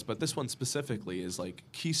waterway is. But this one specifically is like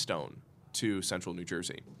keystone to central New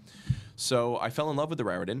Jersey. So I fell in love with the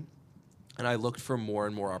Raritan, and I looked for more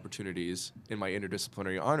and more opportunities in my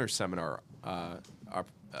interdisciplinary honors seminar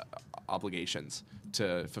obligations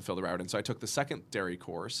to fulfill the Raritan. So I took the secondary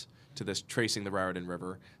course to this Tracing the Raritan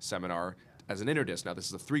River seminar as an interdis. Now, this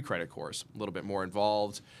is a 3-credit course, a little bit more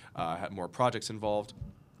involved, had more projects involved.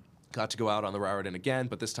 Got to go out on the Raritan again,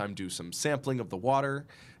 but this time do some sampling of the water.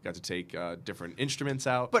 Got to take different instruments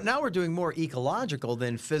out. But now we're doing more ecological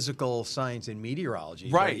than physical science and meteorology.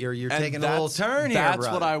 Right. You're taking a little turn here, That's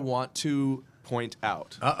what I want to point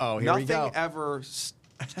out. Uh-oh, here we go. Nothing ever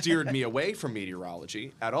steered me away from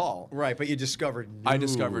meteorology at all. Right, but you discovered I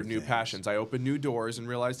discovered new passions. I opened new doors and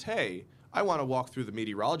realized, hey, I want to walk through the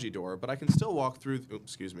meteorology door, but I can still walk through,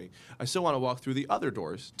 I still want to walk through the other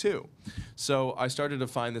doors, too. So I started to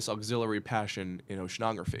find this auxiliary passion in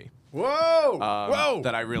oceanography. Whoa!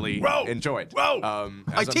 That I really enjoyed. Whoa!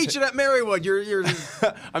 I teach it at Marywood. You're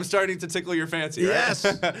I'm starting to tickle your fancy, right?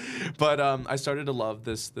 Yes. But I started to love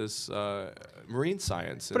this marine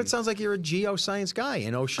science. But it sounds like you're a geoscience guy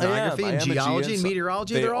in oceanography I and am a geology and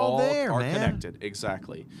meteorology. They're all there, are man. Connected,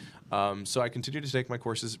 exactly. So I continued to take my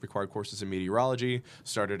required courses in meteorology,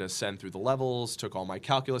 started to ascend through the levels, took all my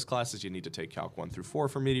calculus classes. You need to take Calc 1 through 4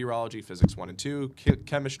 for meteorology, Physics 1 and 2,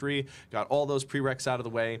 chemistry, got all those prereqs out of the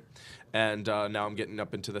way. And now I'm getting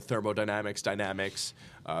up into the thermodynamics, dynamics,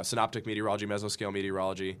 synoptic meteorology, mesoscale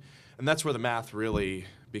meteorology. And that's where the math really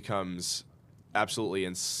becomes absolutely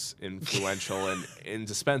influential and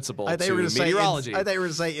indispensable to meteorology. I thought you were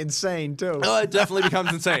going to say insane, too. Oh, it definitely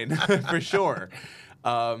becomes insane, for sure.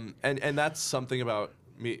 And that's something about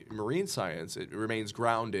marine science, it remains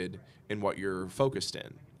grounded in what you're focused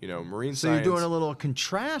in. You know, marine So science. you're doing a little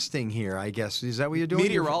contrasting here, I guess. Is that what you're doing?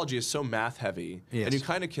 Meteorology is so math heavy, Yes. and you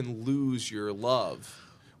kind of can lose your love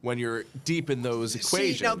when you're deep in those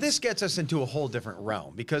equations. See, now this gets us into a whole different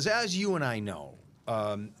realm because, as you and I know,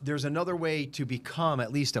 there's another way to become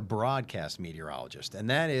at least a broadcast meteorologist, and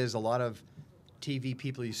that is a lot of TV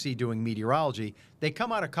people you see doing meteorology. They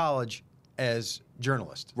come out of college as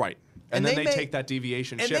journalists, Right. And then they take that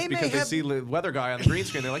deviation shift because they see the weather guy on the green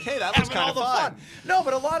screen. They're like, hey, that looks kind of fun. No,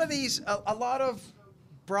 but a lot of these, a lot of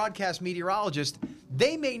broadcast meteorologists,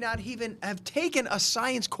 they may not even have taken a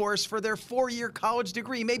science course for their 4-year college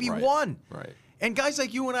degree, maybe one. Right. And guys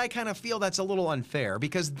like you and I kind of feel that's a little unfair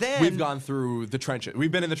because then We've gone through the trenches.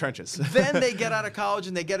 We've been in the trenches. then they get out of college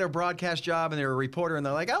and they get a broadcast job and they're a reporter and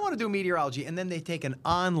they're like, I want to do meteorology. And then they take an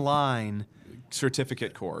online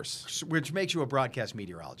certificate course. which makes you a broadcast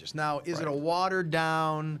meteorologist. Now, is it a watered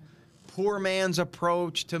down, poor man's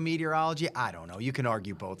approach to meteorology? I don't know. You can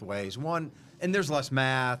argue both ways. One, and there's less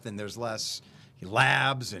math and there's less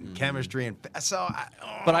labs and chemistry and so.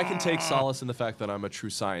 But I can take solace in the fact that I'm a true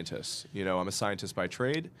scientist. You know, I'm a scientist by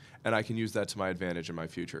trade, and I can use that to my advantage in my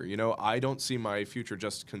future. You know, I don't see my future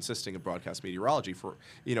just consisting of broadcast meteorology.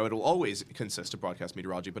 It'll always consist of broadcast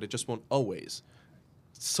meteorology, but it just won't always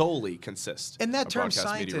solely consist And that of term broadcast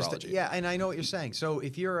scientist, meteorology. yeah, and I know what you're saying. So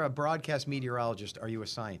if you're a broadcast meteorologist, are you a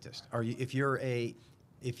scientist? If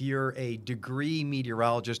you're a degree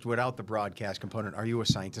meteorologist without the broadcast component, are you a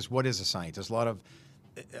scientist? What is a scientist? A lot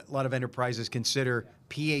of enterprises consider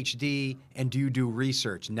PhD, and do you do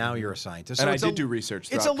research? Now you're a scientist. And So I it's did do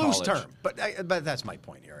research It's a throughout loose college. term, but that's my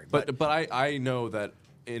point, Eric. But I know that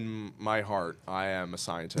in my heart, I am a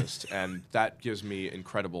scientist, and that gives me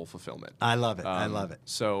incredible fulfillment. I love it. I love it.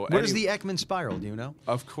 So What is the Ekman spiral? Do you know?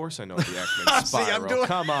 Of course I know the Ekman See, I'm spiral. doing-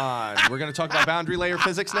 Come on. We're going to talk about boundary layer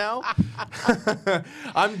physics now?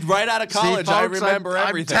 I'm right out of college. See, I folks, remember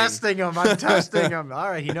everything. I'm testing him. All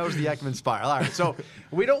right, he knows the Ekman spiral. All right, so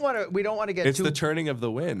we don't want to get It's too the turning of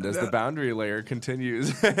the wind as the boundary layer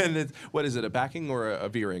continues. And what is it, a backing or a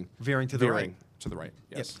veering? Veering to the right. To the right,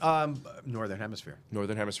 yes. Northern hemisphere.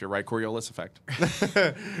 Northern hemisphere, right Coriolis effect.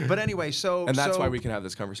 But anyway, so And that's why we can have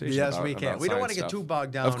this conversation. Yes, about, we can. about We don't want to science get too stuff.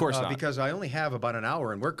 bogged down. Of course not. Because I only have about an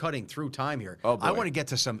hour, and we're cutting through time here. Oh, boy. I want to get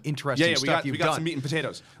to some interesting stuff we you've got done. some meat and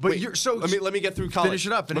potatoes. But Wait, you're so let me get through college. Finish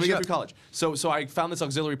it up. Let me Finish it get up. through college. So I found this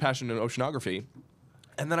auxiliary passion in oceanography.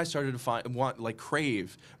 And then I started to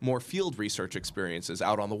crave more field research experiences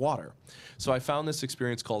out on the water. So I found this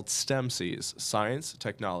experience called STEMCs, Science,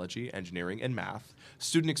 Technology, Engineering, and Math,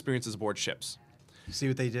 student experiences aboard ships. See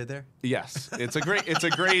what they did there? Yes, it's a great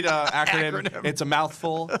acronym. It's a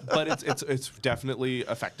mouthful, but it's definitely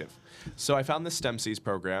effective. So I found this STEMCs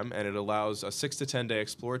program, and it allows a 6 to 10 day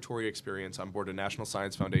exploratory experience on board a National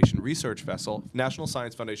Science Foundation research vessel, National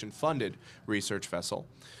Science Foundation funded research vessel,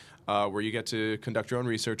 where you get to conduct your own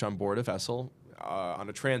research on board a vessel on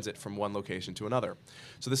a transit from one location to another.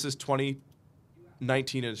 So this is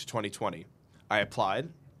 2019 into 2020. I applied,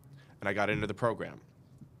 and I got into the program.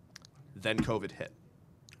 Then COVID hit.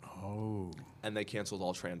 Oh. And they canceled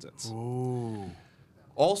all transits. Oh.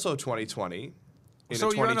 Also 2020, So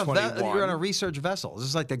you're 2021. on a research vessel. Is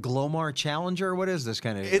this like the Glomar Challenger? What is this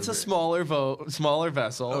kind of? It's a smaller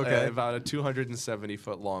vessel, Okay. about a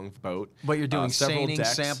 270-foot long boat. But you're doing several seining,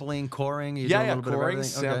 decks. sampling, coring. You're doing Yeah, a little bit of coring,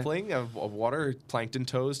 everything? Okay. sampling of water, plankton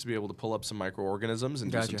toes to be able to pull up some microorganisms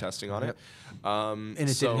and do Gotcha. some testing on Yep. it. And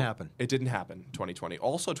it didn't happen. It didn't happen, 2020.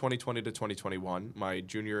 Also 2020 to 2021, my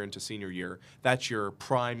junior into senior year, that's your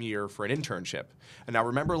prime year for an internship. And now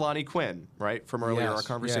remember Lonnie Quinn, right, from earlier, Yes, our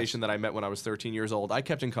conversation that I met when I was 13 years old. I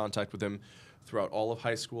kept in contact with him throughout all of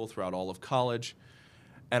high school, throughout all of college.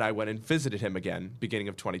 And I went and visited him again, beginning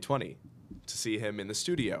of 2020, to see him in the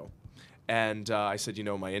studio. And I said, you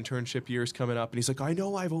know, my internship year is coming up. And he's like, I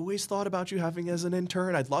know, I've always thought about you having as an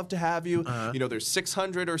intern. I'd love to have you. You know, there's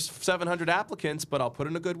 600 or 700 applicants, but I'll put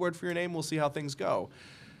in a good word for your name. We'll see how things go.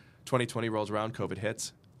 2020 rolls around, COVID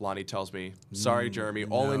hits. Lonnie tells me, sorry, Jeremy,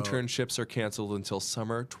 all internships are canceled until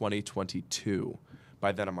summer 2022.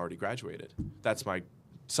 By then, I'm already graduated. That's my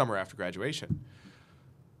summer after graduation.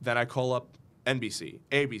 Then I call up NBC,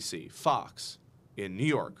 ABC, Fox in New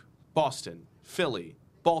York, Boston, Philly,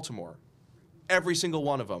 Baltimore. Every single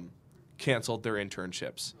one of them canceled their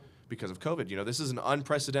internships because of COVID. You know, this is an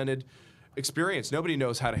unprecedented experience. Nobody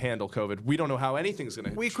knows how to handle COVID. We don't know how anything's going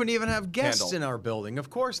to We couldn't even have guests handle. in our building. Of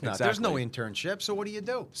course not. There's no Exactly. internship. So what do you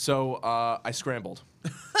do? So I scrambled.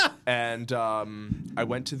 And I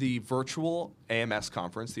went to the virtual AMS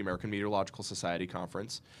conference, the American Meteorological Society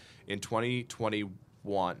conference, in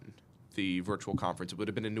 2021, the virtual conference. It would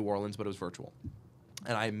have been in New Orleans, but it was virtual.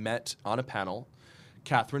 and I met on a panel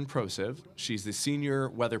Catherine Prosiv. She's the senior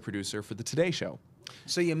weather producer for the Today Show.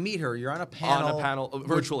 So you meet her. You're on a panel. On a panel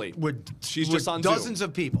virtually. She's just on dozens Zoom.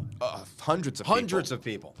 of people. Hundreds of people.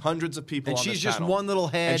 Hundreds of people. And on she's this just panel. one little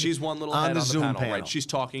head. And she's one little on head the on the Zoom panel. panel. Right. She's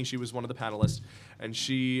talking. She was one of the panelists, and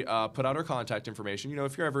she put out her contact information. You know,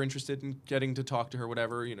 if you're ever interested in getting to talk to her,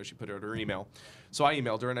 whatever. You know, she put out her email. So I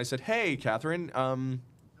emailed her and I said, "Hey, Catherine.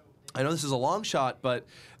 I know this is a long shot, but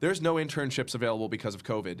there's no internships available because of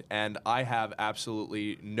COVID, and I have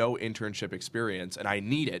absolutely no internship experience, and I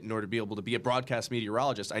need it in order to be able to be a broadcast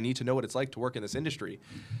meteorologist. I need to know what it's like to work in this industry.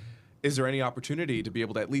 Is there any opportunity to be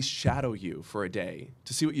able to at least shadow you for a day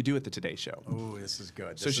to see what you do at the Today Show?" Oh, this is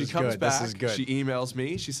good. So she comes back, she emails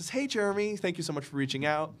me, she says, "Hey, Jeremy, thank you so much for reaching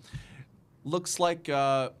out. Looks like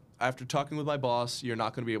after talking with my boss, you're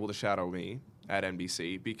not going to be able to shadow me at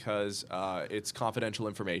NBC because it's confidential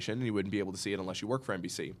information and you wouldn't be able to see it unless you work for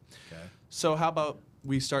NBC. Okay. So how about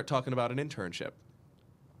we start talking about an internship?"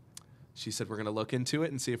 She said, "We're going to look into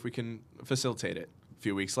it and see if we can facilitate it." A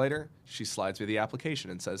few weeks later, she slides me the application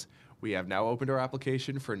and says, "We have now opened our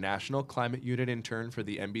application for National Climate Unit Intern for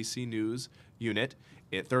the NBC News Unit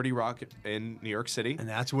at 30 Rock in New York City." And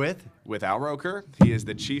that's with? With Al Roker. He is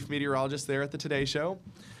the chief meteorologist there at the Today Show.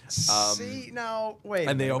 See, now, wait.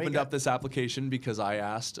 And they opened up this application because I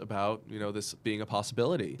asked about, you know, this being a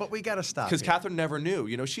possibility. But we got to stop. Because Catherine never knew.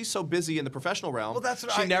 You know, she's so busy in the professional realm. Well, that's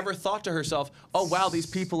what she never thought to herself, "Oh, wow, these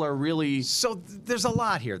people are really..." So there's a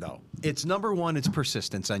lot here, though. It's number one, it's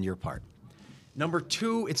persistence on your part. Number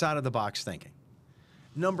two, it's out of the box thinking.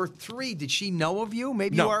 Number three, did she know of you?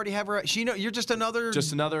 Maybe No. you already have her. You're just another.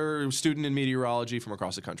 Just another student in meteorology from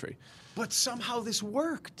across the country. But somehow this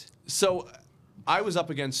worked. So I was up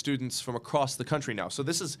against students from across the country now. So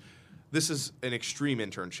this is an extreme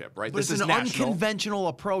internship, right? But This it's is an national. unconventional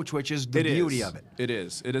approach, which is the beauty of it. It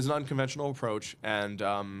is. It is an unconventional approach, and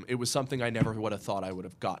it was something I never would have thought I would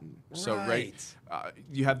have gotten. So,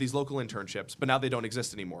 you have these local internships, but now they don't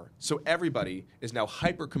exist anymore. So everybody is now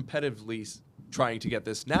hyper-competitively trying to get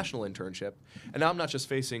this national internship, and now I'm not just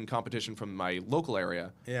facing competition from my local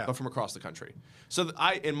area, but from across the country. So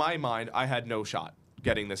in my mind, I had no shot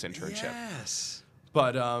getting this internship. Yes.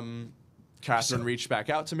 But Catherine reached back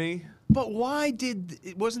out to me. But why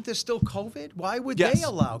wasn't there still COVID? Why would they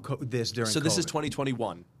allow this during COVID? So this is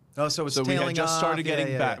 2021. Oh, so it's So we had tailing just started off.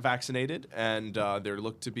 getting vaccinated, and there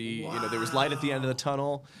looked to be, you know, there was light at the end of the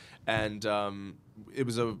tunnel, and it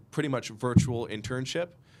was a pretty much virtual internship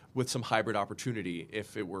with some hybrid opportunity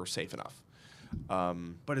if it were safe enough.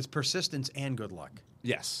 But it's persistence and good luck.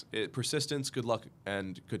 Yes, persistence, good luck,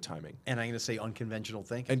 and good timing. And I'm going to say unconventional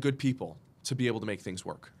thinking. And good people to be able to make things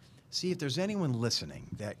work. See, if there's anyone listening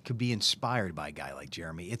that could be inspired by a guy like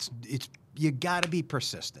Jeremy, it's you got to be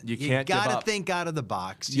persistent. You can't give up. got to think out of the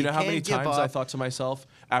box. You know how many can't give times I up. thought to myself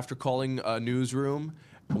after calling a newsroom?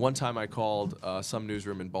 One time I called some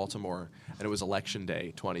newsroom in Baltimore, and it was election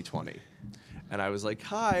day 2020. And I was like,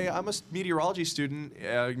 "Hi, I'm a meteorology student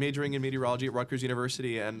majoring in meteorology at Rutgers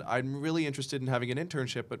University, and I'm really interested in having an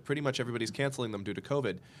internship, but pretty much everybody's canceling them due to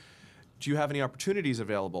COVID. Do you have any opportunities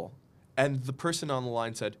available?" And the person on the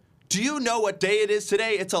line said, "Do you know what day it is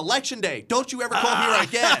today? It's election day. Don't you ever call here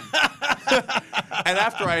again." And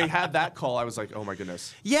after I had that call, I was like, "Oh my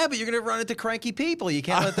goodness." Yeah, but you're going to run into cranky people. You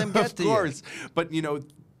can't let them get to you. Of course. But, you know,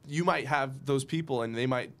 you might have those people, and they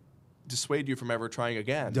might dissuade you from ever trying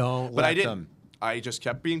again. Don't but let I didn't. them. I just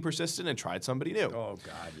kept being persistent and tried somebody new. Oh,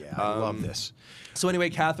 God, yeah. I love this. So anyway,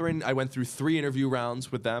 Catherine, I went through 3 interview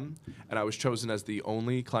rounds with them, and I was chosen as the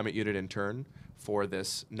only climate unit intern for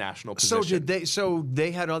this national position. So they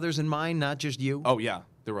had others in mind, not just you? Oh, yeah.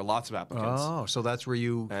 There were lots of applicants. Oh, so that's where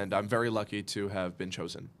you... And I'm very lucky to have been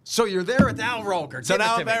chosen. So you're there with Al Roker. So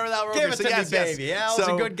now I'm there with Al Roker. Give it So to yes, me, yes. baby. Al's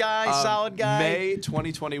a good guy, solid guy. May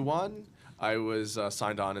 2021, I was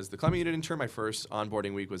signed on as the climate unit intern. My first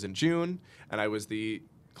onboarding week was in June, and I was the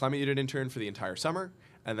climate unit intern for the entire summer.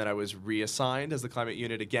 And then I was reassigned as the climate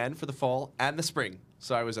unit again for the fall and the spring.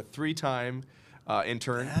 So I was a 3-time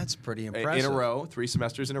intern. That's pretty impressive. In a row, 3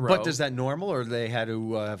 semesters in a row. But is that normal, or they had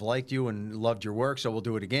to have liked you and loved your work, so we'll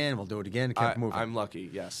do it again, and kept moving? I'm lucky,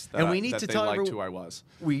 yes. And we need that to they tell liked who I was.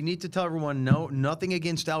 We need to tell everyone, no, nothing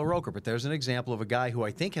against Al Roker, but there's an example of a guy who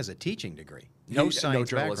I think has a teaching degree. No science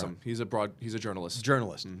journalism. background. He's a journalist.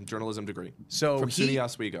 Journalist. Journalism degree. So from SUNY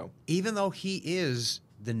Oswego. Even though he is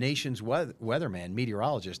the nation's weatherman,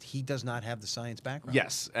 meteorologist, he does not have the science background.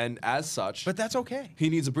 Yes, and as such, But that's okay. he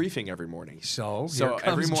needs a briefing every morning. So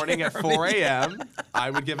every morning at Jeremy. 4 a.m., I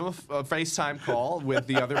would give him a FaceTime call with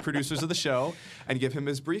the other producers of the show and give him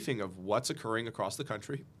his briefing of what's occurring across the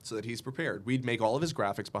country so that he's prepared. We'd make all of his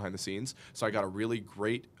graphics behind the scenes, so I got a really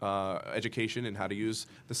great education in how to use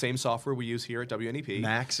the same software we use here at WNEP.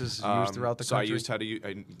 Max is used throughout the country. So I used how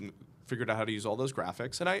to figured out how to use all those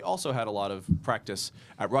graphics, and I also had a lot of practice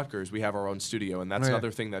at Rutgers. We have our own studio, and that's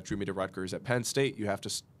another thing that drew me to Rutgers. At Penn State, you have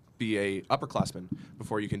to be a upperclassman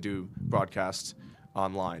before you can do broadcasts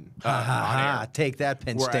online. On air. Take that,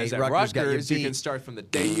 Penn Whereas State. at Rutgers got Rutgers, your you can beat. start from the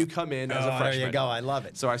day you come in as a freshman. There you go. I love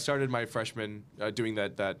it. So I started my freshman doing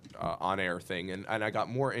that on-air thing, and I got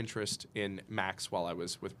more interest in Max while I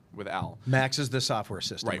was with Al. Max is the software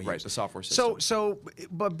system. Right, the software system.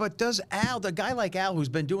 But does Al, the guy like Al who's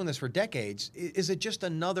been doing this for decades, is it just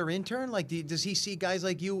another intern? Like, does he see guys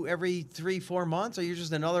like you every 3-4 months, or you're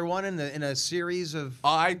just another one in a series of?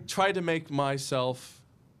 I tried to make myself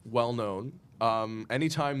well known.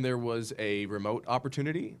 Anytime there was a remote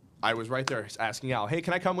opportunity, I was right there asking Al, "Hey,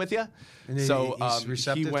 can I come with you?" And So he's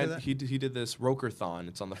receptive he to went. that? He did this Roker-thon.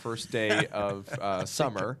 It's on the first day of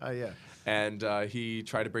summer. Oh, yeah. And he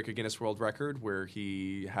tried to break a Guinness World Record where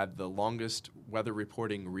he had the longest weather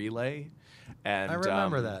reporting relay. And I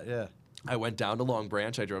remember that. Yeah. I went down to Long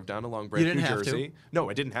Branch. I drove down to Long Branch, You didn't New have to? Jersey.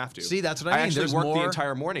 No, I didn't have to. See, that's what I mean. I actually There's worked the more-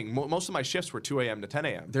 entire morning. Most of my shifts were 2 a.m. to 10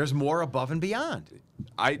 a.m. There's more above and beyond.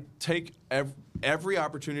 I take every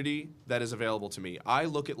opportunity that is available to me. I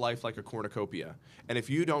look at life like a cornucopia. And if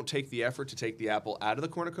you don't take the effort to take the apple out of the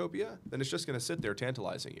cornucopia, then it's just going to sit there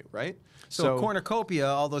tantalizing you, right? So cornucopia,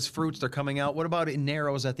 all those fruits, they're coming out. What about it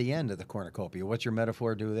narrows at the end of the cornucopia? What's your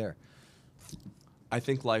metaphor do there? I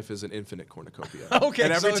think life is an infinite cornucopia. Okay,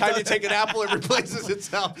 And every so time you take an apple, it replaces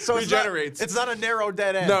itself. So regenerates. It's not a narrow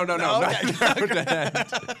dead end. No, Okay. not narrow dead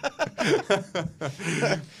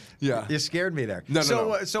end. Yeah. You scared me there. No.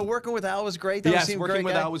 So working with Al was great. That Yes, seemed working great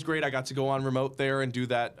with guy? Al was great. I got to go on remote there and do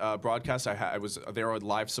that broadcast. I was there with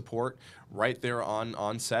live support right there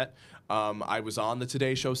on set. I was on the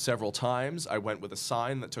Today Show several times. I went with a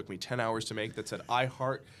sign that took me 10 hours to make that said, "I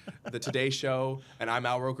heart the Today Show," and I'm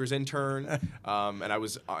Al Roker's intern. And I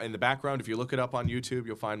was in the background. If you look it up on YouTube,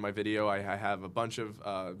 you'll find my video. I have a bunch of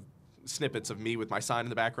snippets of me with my sign in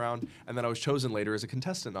the background. And then I was chosen later as a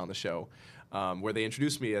contestant on the show, where they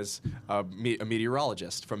introduced me as a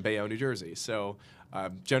meteorologist from Bayonne, New Jersey. So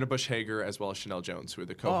Jenna Bush Hager as well as Chanel Jones, who are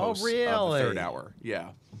the co-hosts of the third hour. Yeah.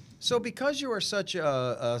 So because you are such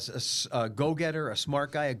a go-getter, a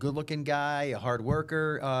smart guy, a good-looking guy, a hard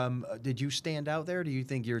worker, did you stand out there? Or do you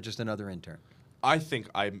think you're just another intern? I think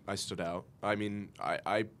I stood out. I mean,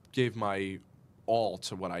 I gave my all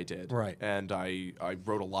to what I did. Right. And I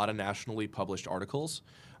wrote a lot of nationally published articles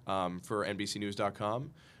for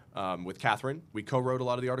NBCnews.com. With Catherine. We co-wrote a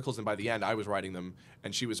lot of the articles, and by the end, I was writing them,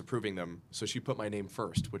 and she was approving them. So she put my name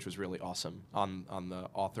first, which was really awesome on the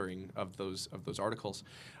authoring of those articles.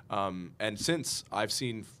 And since I've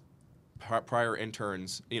seen prior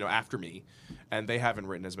interns, after me, and they haven't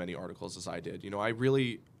written as many articles as I did. I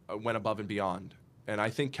really went above and beyond, and I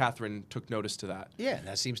think Catherine took notice to that. Yeah,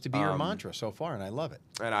 that seems to be your mantra so far, and I love it.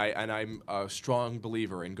 And I'm a strong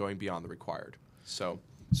believer in going beyond the required.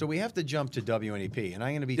 So we have to jump to WNEP, and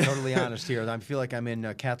I'm going to be totally honest here. I feel like I'm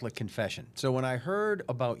in Catholic confession. So when I heard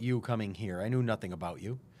about you coming here, I knew nothing about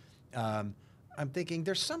you. I'm thinking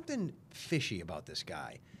there's something fishy about this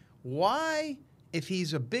guy. Why, if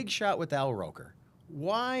he's a big shot with Al Roker,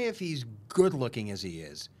 why, if he's good-looking as he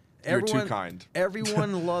is? You're too kind.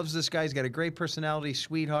 Everyone loves this guy. He's got a great personality,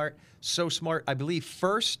 sweetheart, so smart. I believe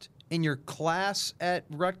first in your class at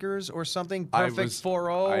Rutgers or something, perfect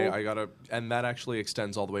 4.0. I got and that actually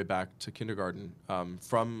extends all the way back to kindergarten.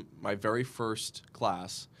 From my very first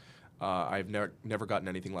class, I've never gotten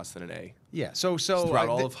anything less than an A. Yeah, so throughout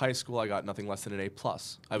all of high school, I got nothing less than an A+.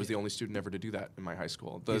 I was the only student ever to do that in my high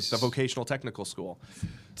school, the vocational technical school.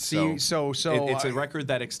 It's a record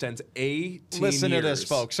that extends 18 listen years. to this,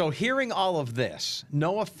 folks. So hearing all of this,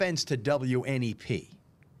 no offense to WNEP,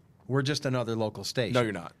 we're just another local station. No,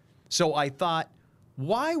 you're not. So I thought,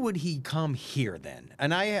 why would he come here then?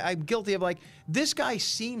 And I'm guilty of this guy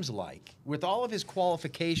seems like, with all of his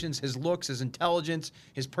qualifications, his looks, his intelligence,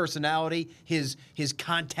 his personality, his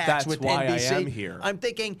contacts with why NBC. I am here. I'm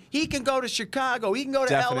thinking he can go to Chicago, he can go to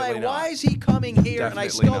Definitely LA. not. Why is he coming here? And I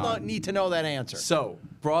Definitely still not. don't need to know that answer. So,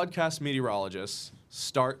 broadcast meteorologists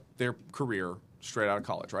start their career straight out of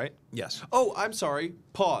college, right? Yes. Oh, I'm sorry.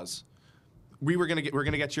 Pause. We're gonna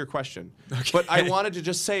get to your question, but I wanted to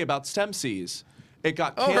just say about STEM Cs. It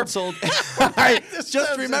got Oh, canceled. Right.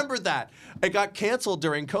 Just remembered that. It got canceled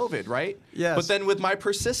during COVID, right? Yes. But then with my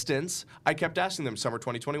persistence, I kept asking them, summer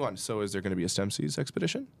 2021, so is there going to be a STEM Seas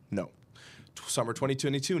expedition? No. Summer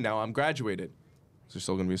 2022, now I'm graduated. Is there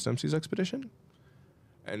still going to be a STEM Seas expedition?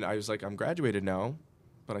 And I was like, I'm graduated now,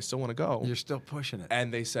 but I still want to go. You're still pushing it.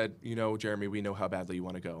 And they said, Jeremy, we know how badly you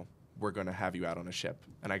want to go. We're going to have you out on a ship.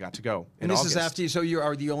 And I got to go in And this August. is after you, so you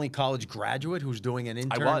are the only college graduate who's doing an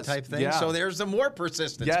intern type thing? Yeah. So there's some more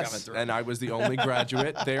persistence coming Yes, through. and I was the only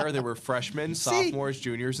graduate there. There were freshmen, sophomores,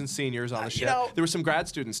 juniors, and seniors on the ship. There were some grad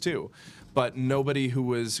students too, but nobody who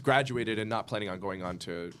was graduated and not planning on going on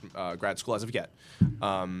to grad school as of yet.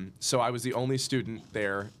 So I was the only student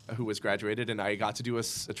there who was graduated, and I got to do a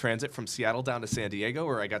transit from Seattle down to San Diego,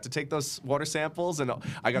 where I got to take those water samples, and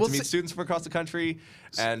I got to meet students from across the country,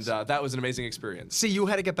 and that was an amazing experience. See,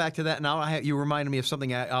 you had to get back to that. Now you reminded me of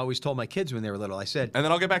something I always told my kids when they were little. I said, and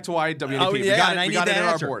then I'll get back to why WNP. Oh, yeah, we got it in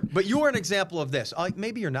our answer. board. But you were an example of this.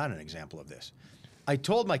 Maybe you're not an example of this. I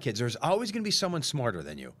told my kids, there's always going to be someone smarter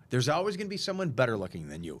than you. There's always going to be someone better looking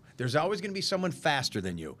than you. There's always going to be someone faster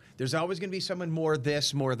than you. There's always going to be someone more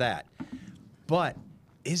this, more that. But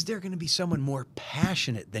is there going to be someone more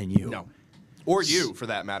passionate than you? No. Or you, for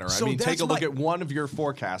that matter. So I mean, take a look my- at one of your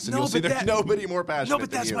forecasts, and No, you'll see but there's that- nobody more passionate No,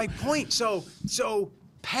 but than that's you. my point. So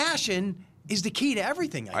passion is the key to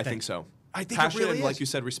everything, I think. I think so. I think passion it really and, is. like you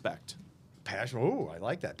said, respect. Passion. Oh, I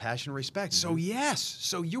like that. Passion and respect. Mm-hmm. So yes.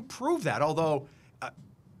 So you prove that. Although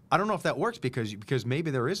I don't know if that works because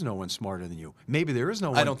maybe there is no one smarter than you. Maybe there is no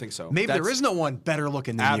one. I don't think so. Maybe there is no one better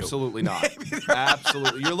looking than you. Absolutely not.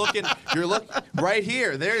 Absolutely. You're looking right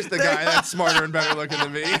here. There's the guy that's smarter and better looking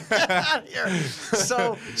than me.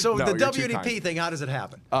 So No, the you're too WNP kind. thing, how does it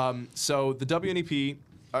happen? So the WNEP,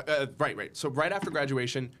 right. So right after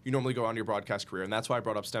graduation, you normally go on your broadcast career, and that's why I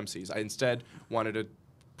brought up STEM Seas. I instead wanted to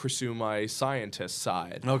pursue my scientist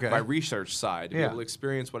side, my research side, to be able to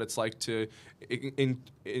experience what it's like to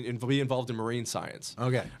be involved in marine science.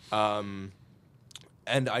 Okay.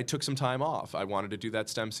 And I took some time off. I wanted to do that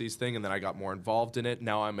STEM Seas thing, and then I got more involved in it.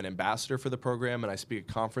 Now I'm an ambassador for the program, and I speak at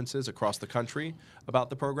conferences across the country about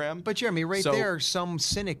the program. But Jeremy, there, some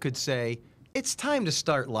cynic could say, it's time to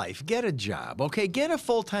start life. Get a job, okay? Get a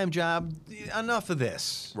full-time job. Enough of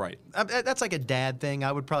this. Right. That's like a dad thing.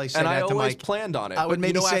 I would probably say and that I to my always planned on it. I would but,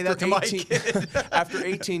 maybe say that after to my 18 kid. After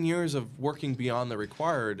 18 years of working beyond the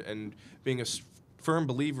required and being a firm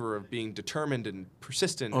believer of being determined and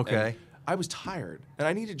persistent, Okay. I was tired, and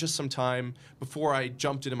I needed just some time before I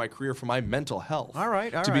jumped into my career for my mental health. All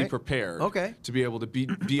right. To be prepared. Okay. To be able to be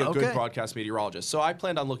a Okay. good broadcast meteorologist. So I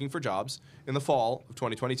planned on looking for jobs in the fall of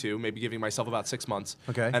 2022, maybe giving myself about 6 months.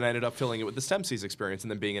 Okay. And I ended up filling it with the STEM Seas experience,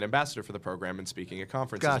 and then being an ambassador for the program and speaking at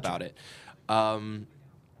conferences Gotcha. about it.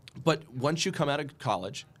 But once you come out of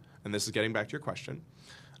college, and this is getting back to your question,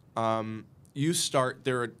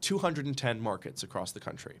 there are 210 markets across the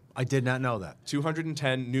country. I did not know that.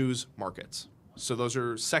 210 news markets. So those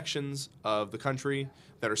are sections of the country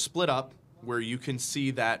that are split up where you can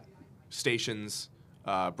see that station's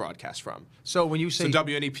broadcast from. So when you So say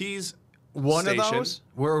WNEP's one station, of those,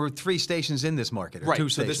 we're 3 stations in this market, or right? 2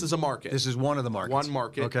 So stations. this is a market. This is one of the markets. One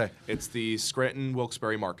market. Okay. It's the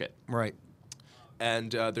Scranton-Wilkes-Barre market. Right.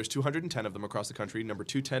 And there's 210 of them across the country. Number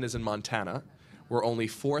 210 is in Montana, where only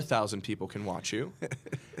 4,000 people can watch you.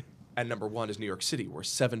 And number 1 is New York City, where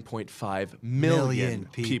 7.5 million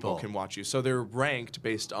people can watch you. So they're ranked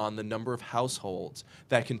based on the number of households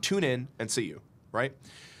that can tune in and see you, right?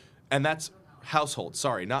 And that's households,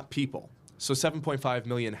 sorry, not people. So 7.5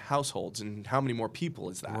 million households, and how many more people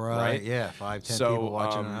is that, right? Yeah, 5, 10 people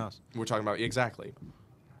watching a house. We're talking about, exactly.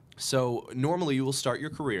 So normally you will start your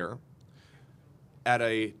career at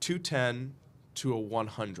a 210 to a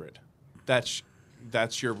 100. That's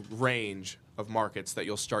your range of markets that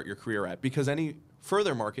you'll start your career at. Because any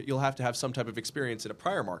further market, you'll have to have some type of experience in a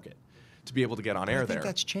prior market to be able to get on air I think there.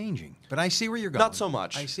 that's changing. But I see where you're going. Not so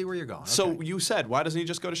much. I see where you're going. So Okay. you said, why doesn't he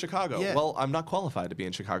just go to Chicago? Yeah. Well, I'm not qualified to be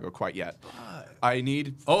in Chicago quite yet. I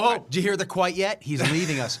need... Oh, did you hear the quite yet? He's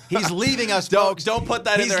leaving us. He's leaving us, folks. Don't put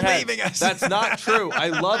that in He's their head. leaving us. That's not true. I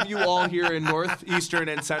love you all here in northeastern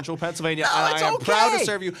and central Pennsylvania. No, and it's I am proud to okay.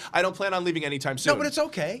 serve you. I don't plan on leaving anytime soon. No, but it's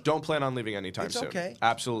okay. Don't plan on leaving anytime It's soon. okay.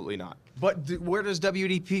 Absolutely not. But where does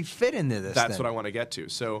WDP fit into this? That's what I want to get to.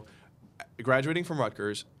 So, graduating from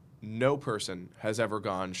Rutgers, no person has ever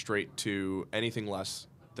gone straight to anything less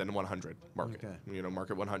than 100 market. Okay.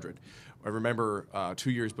 Market 100. I remember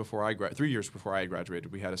 3 years before I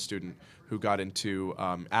graduated, we had a student who got into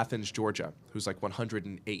Athens, Georgia, who's like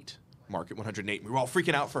 108. Market 108. We were all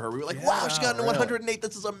freaking out for her. We were like, wow, she got into 108.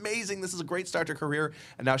 This is amazing. This is a great start to her career.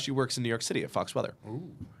 And now she works in New York City at Fox Weather.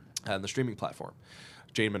 Ooh. and the streaming platform.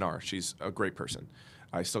 Jane Minar, she's a great person.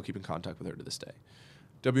 I still keep in contact with her to this day.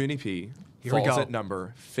 WNEP falls at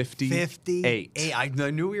number 58. I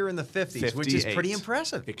knew we were in the 50s, which is pretty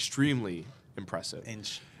impressive. Extremely impressive. And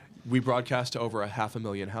we broadcast to over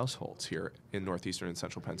 500,000 households here in northeastern and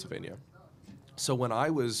central Pennsylvania. So when I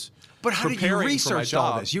was But how did you preparing for my research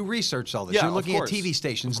all job- this? You researched all this. Yeah, You're of looking at course. TV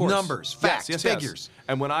stations, Of course. numbers, facts, Yes. figures.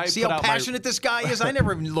 And when I See put how out passionate this guy is? I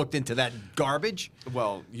never even looked into that garbage.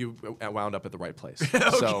 well, you wound up at the right place.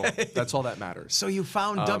 So that's all that matters. So you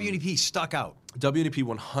found WNEP stuck out. WNEP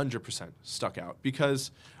 100% stuck out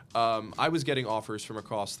because I was getting offers from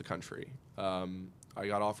across the country. I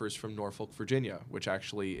got offers from Norfolk, Virginia, which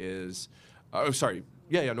actually is,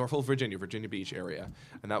 Norfolk, Virginia Beach area,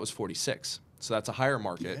 and that was 46. So that's a higher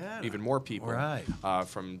market, even more people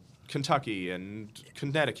from Kentucky and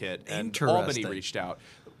Connecticut and Albany reached out.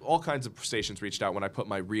 All kinds of stations reached out when I put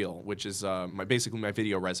my reel, which is basically my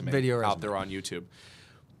video resume out there on YouTube.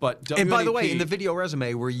 But WNEP, and by the way, in the video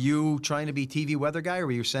resume, were you trying to be TV weather guy, or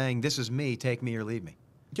were you saying, this is me, take me or leave me?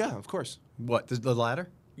 Yeah, of course. What, the latter?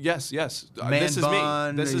 Yes. Man This is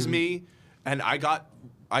bun, me. This is me. And I got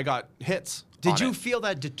hits. Did you feel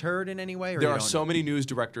that deterred in any way? Or there are so many news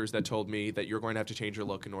directors that told me that you're going to have to change your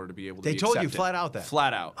look in order to be able to They be told you accepted. flat out that?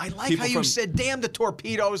 Flat out. I like how you said, damn the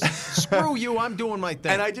torpedoes, screw you, I'm doing my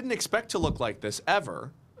thing. And I didn't expect to look like this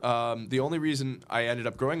ever. The only reason I ended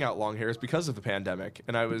up growing out long hair is because of the pandemic.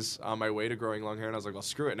 And I was on my way to growing long hair, and I was like, well,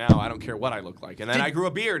 screw it now. I don't care what I look like. And then I grew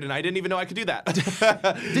a beard, and I didn't even know I could do that.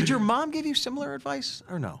 Did your mom give you similar advice,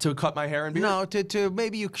 or no? To cut my hair and beard? No, to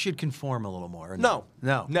maybe you should conform a little more. Or No.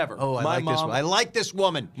 Never. Oh, I like this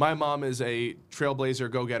woman. My mom is a trailblazer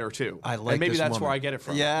go-getter, too. I like and maybe this that's woman. where I get it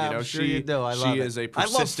from. Yeah, you know, I'm sure you do. I love she it. is a I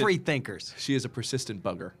persistent, love free thinkers. She is a persistent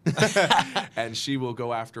bugger. And she will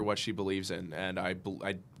go after what she believes in. And I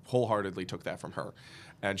wholeheartedly took that from her.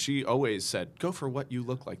 And she always said, go for what you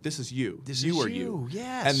look like. This is you. You are you.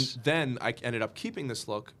 Yes. And then I ended up keeping this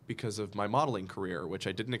look because of my modeling career, which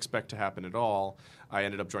I didn't expect to happen at all. I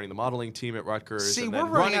ended up joining the modeling team at Rutgers. See, and we're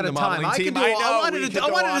then running out of time. I wanted to do a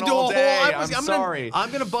whole. I'm sorry.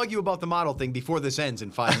 I'm going to bug you about the model thing before this ends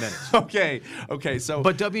in 5 minutes. Okay. So,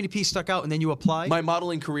 but WNEP stuck out, and then you applied? My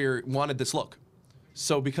modeling career wanted this look.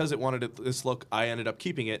 So because it wanted this look, I ended up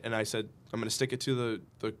keeping it, and I said, I'm going to stick it to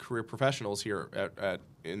the career professionals here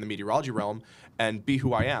in the meteorology realm and be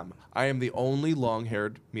who I am. I am the only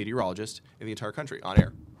long-haired meteorologist in the entire country on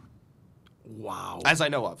air. Wow. As I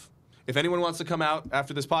know of. If anyone wants to come out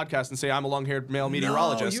after this podcast and say I'm a long-haired male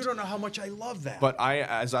meteorologist. No, you don't know how much I love that. But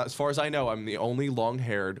as far as I know, I'm the only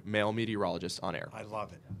long-haired male meteorologist on air. I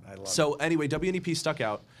love it. So anyway, WNEP stuck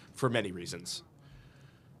out for many reasons.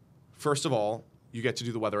 First of all, you get to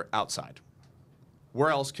do the weather outside. Where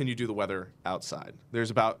else can you do the weather outside?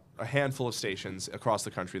 There's about a handful of stations across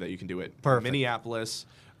the country that you can do it. Perfect. Minneapolis,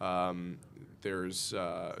 there's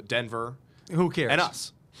Denver. Who cares? And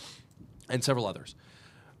us. And several others.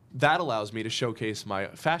 That allows me to showcase my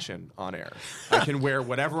fashion on air. I can wear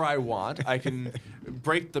whatever I want. I can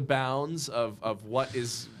break the bounds of what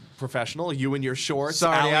is professional. You in your shorts,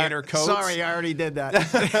 Allie in her coats. Sorry, I already did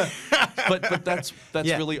that. but that's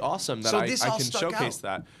really awesome that I can showcase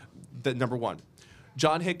that. That number one.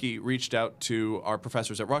 John Hickey reached out to our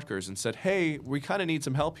professors at Rutgers and said, hey, we kind of need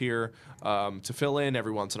some help here to fill in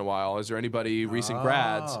every once in a while. Is there anybody, recent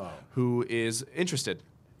grads, who is interested?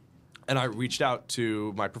 And I reached out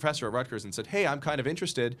to my professor at Rutgers and said, hey, I'm kind of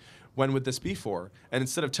interested. When would this be for? And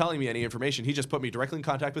instead of telling me any information, he just put me directly in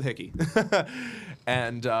contact with Hickey.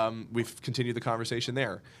 And we've continued the conversation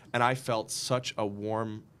there. And I felt such a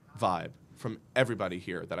warm vibe from everybody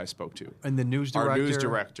here that I spoke to. And the news director? Our news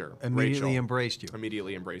director, immediately Rachel, embraced you.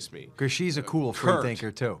 Immediately embraced me. Because she's a cool free thinker,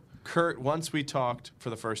 too. Kurt, once we talked for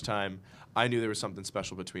the first time, I knew there was something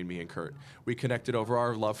special between me and Kurt. We connected over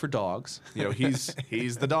our love for dogs. You know, he's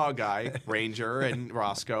the dog guy, Ranger and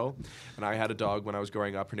Roscoe. And I had a dog when I was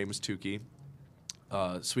growing up. Her name was Tukey.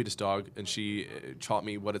 Sweetest dog, and she taught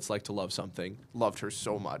me what it's like to love something. Loved her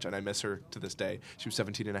so much, and I miss her to this day. She was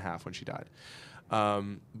 17 and a half when she died.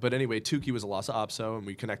 But anyway, Tukey was a Lhasa Apso, and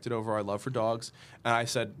we connected over our love for dogs. And I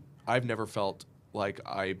said, I've never felt like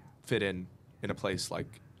I fit in a place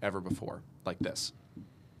like ever before, like this.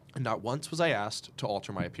 And not once was I asked to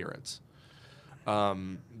alter my appearance.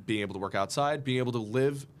 Being able to work outside, being able to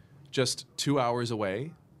live just 2 hours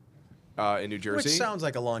away in New Jersey. Which sounds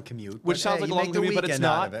like a long commute. Which sounds like a long commute, but it's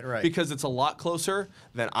not, right. because it's a lot closer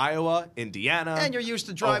than Iowa, Indiana, and you're used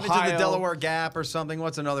to driving Ohio. to the Delaware Gap or something.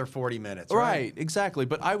 What's another 40 minutes? Right, exactly.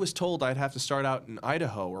 But I was told I'd have to start out in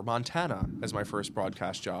Idaho or Montana as my first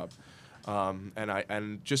broadcast job.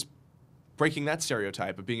 And just breaking that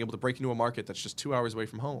stereotype of being able to break into a market that's just 2 hours away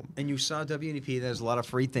from home. And you saw WNEP, there's a lot of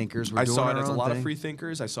free thinkers. I saw it as a lot of free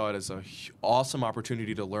thinkers. I saw it as a awesome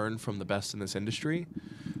opportunity to learn from the best in this industry,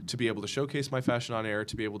 to be able to showcase my fashion on air,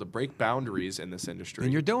 to be able to break boundaries in this industry.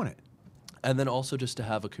 And you're doing it. And then also just to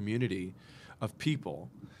have a community of people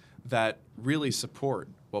that really support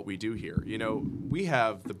what we do here. You know, we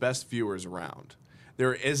have the best viewers around.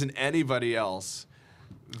 There isn't anybody else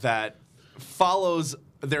that follows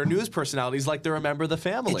their news personalities like they're a member of the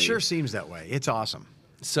family. It sure seems that way. It's awesome.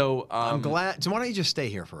 So I'm glad. So why don't you just stay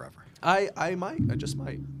here forever? I might. I just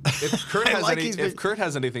might. If Kurt has if Kurt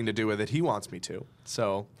has anything to do with it, he wants me to.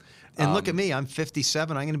 So. And look at me. I'm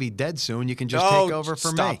 57. I'm going to be dead soon. You can just take over for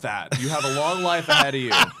me. Stop that. You have a long life ahead of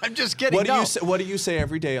you. I'm just kidding. What do you say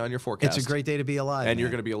every day on your forecast? It's a great day to be alive. And you're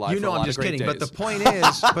going to be alive. You know, for a lot I'm just of great kidding. Days.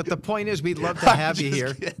 But the point is, we'd love to have you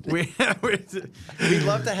here. We'd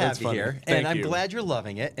love to have you here. And I'm glad you're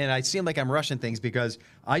loving it. And I seem like I'm rushing things because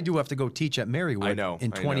I do have to go teach at Marywood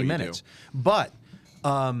in 20 minutes. But.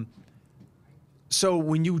 So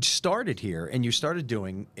when you started here and you started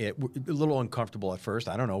doing it, a little uncomfortable at first.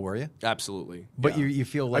 I don't know, were you? Absolutely. But you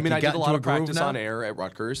feel like I you did a lot of practice now? on air at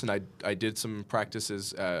Rutgers, and I did some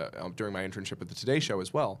practices during my internship at the Today Show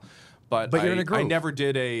as well. But you're in a groove. I never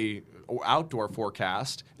did a outdoor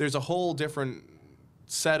forecast. There's a whole different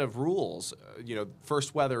set of rules. You know,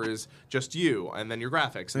 first weather is just you, and then your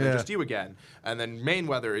graphics, and then just you again. And then main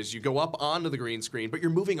weather is you go up onto the green screen, but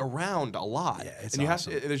you're moving around a lot. Yeah, it's and you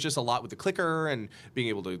awesome. have to, there's just a lot with the clicker and being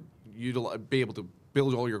able to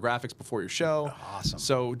build all your graphics before your show. Awesome.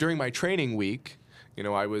 So during my training week, you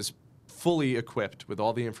know, I was fully equipped with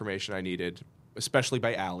all the information I needed, especially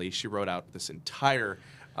by Allie. She wrote out this entire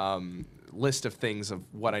list of things of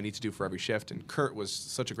what I need to do for every shift, and Kurt was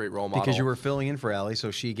such a great role model. Because you were filling in for Allie, so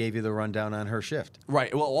she gave you the rundown on her shift.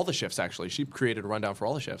 Right. Well, all the shifts, actually. She created a rundown for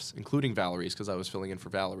all the shifts, including Valerie's, because I was filling in for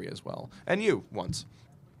Valerie as well. And you, once.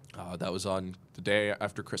 That was on the day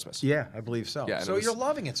after Christmas. Yeah, I believe so. Yeah, so you're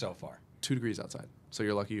loving it so far. 2 degrees outside. So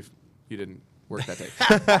you're lucky if you didn't work that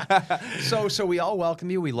day. So we all welcome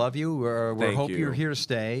you. We love you. We hope you. You're here to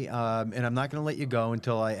stay. And I'm not going to let you go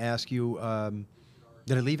until I ask you,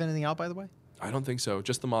 did I leave anything out, by the way? I don't think so.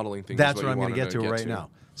 Just the modeling thing. That's is what I'm going to get to right now.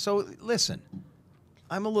 So listen,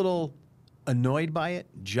 I'm a little annoyed by it,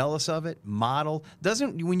 jealous of it. Model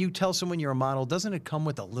when you tell someone you're a model, doesn't it come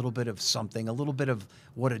with a little bit of something, a little bit of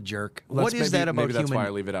what a jerk? Well, what is that about maybe human? That's why I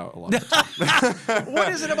leave it out a lot of the time. What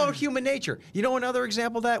is it about human nature? You know, another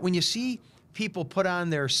example of that, when you see people put on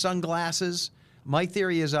their sunglasses, my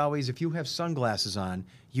theory is always if you have sunglasses on,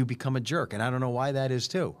 you become a jerk, and I don't know why that is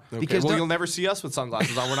too. Okay. Because you'll never see us with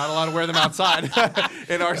sunglasses on. We're not allowed to wear them outside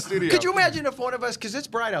in our studio. Could you imagine if one of us, because it's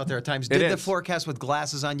bright out there at times, did the forecast with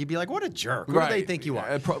glasses on? You'd be like, "What a jerk! What do they think you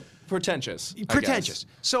are?" Pretentious. Pretentious.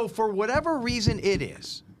 So for whatever reason it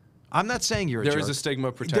is, I'm not saying you're a jerk. There is a stigma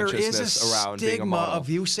of pretentiousness around being a model. There is a stigma of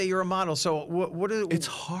you say you're a model. So what is... It's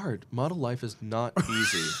hard. Model life is not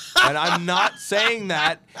easy. And I'm not saying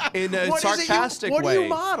that in a sarcastic way. What do you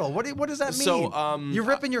model? What does that mean? So, you're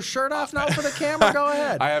ripping your shirt off now for the camera? Go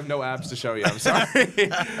ahead. I have no abs to show you. I'm sorry.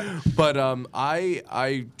 But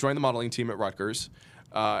I joined the modeling team at Rutgers,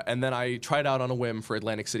 and then I tried out on a whim for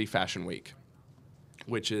Atlantic City Fashion Week,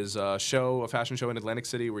 which is a fashion show in Atlantic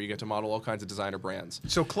City where you get to model all kinds of designer brands.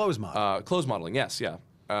 So clothes modeling. Clothes modeling, yes, yeah.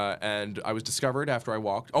 And I was discovered after I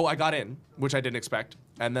walked. Oh, I got in, which I didn't expect.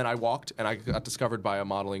 And then I walked, and I got discovered by a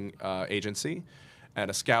modeling agency,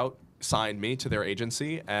 and a scout signed me to their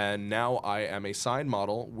agency, and now I am a signed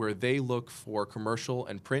model where they look for commercial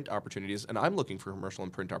and print opportunities, and I'm looking for commercial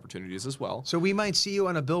and print opportunities as well. So we might see you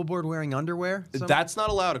on a billboard wearing underwear? That's not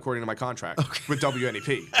allowed according to my contract with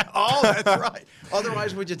WNEP. Oh, that's right.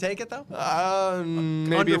 Otherwise, would you take it, though?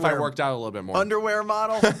 Maybe if I worked out a little bit more. Underwear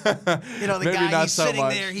model? You know, the Maybe guy, not he's so sitting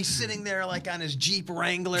much. there. He's sitting there like on his Jeep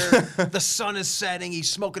Wrangler. The sun is setting. He's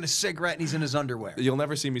smoking a cigarette, and he's in his underwear. You'll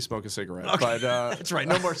never see me smoke a cigarette. Okay. But, that's right.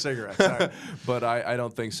 No more cigarettes. Sorry. But I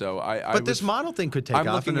don't think so. But this model thing could take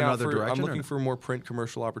off in another direction. I'm looking for more print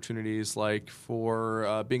commercial opportunities, like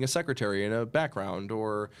for being a secretary in a background,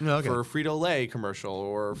 or for a Frito-Lay commercial,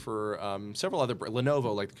 or for several other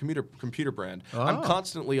Lenovo, like the computer brand. Oh. I'm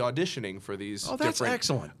constantly auditioning for these different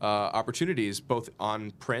excellent. Opportunities, both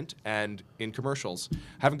on print and in commercials.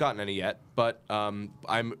 Haven't gotten any yet, but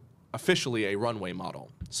I'm officially a runway model.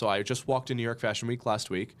 So I just walked in New York Fashion Week last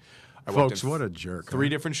week. Folks, what a jerk. 3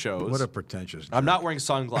 different shows. What a pretentious jerk. I'm not wearing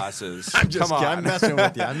sunglasses. Come on. I'm messing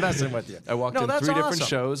with you. I walked in 3 awesome. different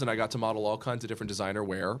shows, and I got to model all kinds of different designer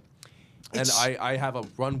wear. And I have a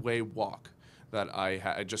runway walk that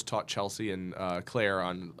I just taught Chelsea and Claire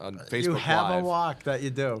on Facebook You have Live a walk that you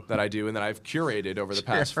do. that I do, and that I've curated over the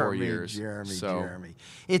past 4 years. Jeremy.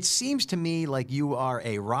 It seems to me like you are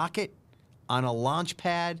a rocket on a launch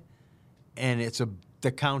pad, and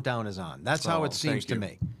the countdown is on. That's how it seems to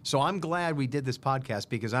me. So I'm glad we did this podcast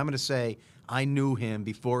because I'm going to say I knew him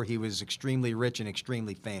before he was extremely rich and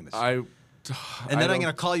extremely famous. And then I'm going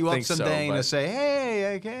to call you up someday and say,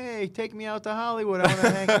 hey, take me out to Hollywood.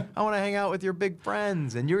 I want to hang out with your big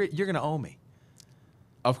friends, and you're going to owe me.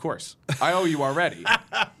 Of course. I owe you already.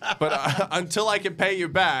 But until I can pay you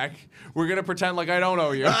back, we're going to pretend like I don't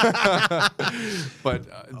owe you. But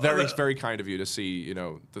very, very kind of you to see,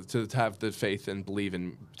 to have the faith and believe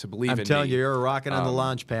in me. I'm telling you, you're a rocket on the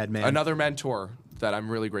launch pad, man. Another mentor that I'm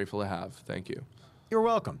really grateful to have. Thank you. You're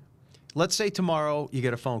welcome. Let's say tomorrow you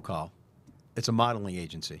get a phone call. It's a modeling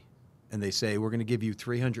agency. And they say, we're going to give you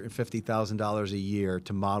 $350,000 a year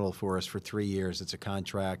to model for us for 3 years. It's a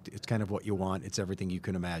contract. It's kind of what you want. It's everything you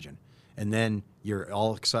can imagine. And then you're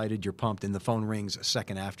all excited. You're pumped. And the phone rings a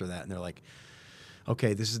second after that. And they're like,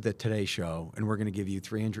 okay, this is the Today Show. And we're going to give you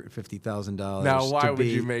 $350,000. Now, why would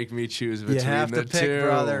you make me choose between the two? You have to pick,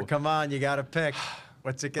 brother. Come on. You got to pick.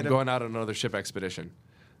 What's it going to be? I'm going out on another ship expedition.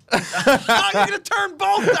 Oh, you're going to turn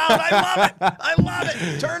both down. I love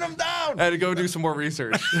it. Turn them down. I had to go do some more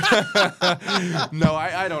research. No,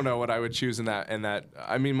 I don't know what I would choose in that.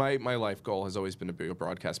 I mean, my life goal has always been to be a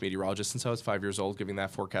broadcast meteorologist since I was 5 years old, giving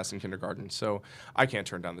that forecast in kindergarten. So I can't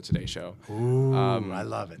turn down the Today Show. Ooh, I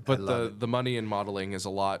love it. But the money in modeling is a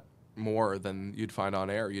lot more than you'd find on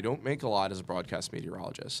air. You don't make a lot as a broadcast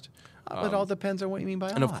meteorologist. It all depends on what you mean by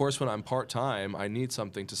and of course, when I'm part-time, I need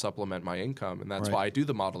something to supplement my income, and that's why I do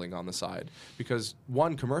the modeling on the side. Because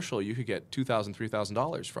one commercial you could get $2,000,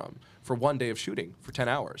 $3,000 from for 1 day of shooting for 10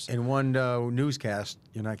 hours. In one newscast,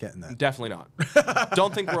 you're not getting that. Definitely not.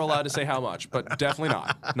 Don't think we're allowed to say how much, but definitely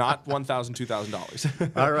not. Not $1,000,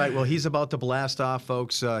 $2,000. All right, well, he's about to blast off,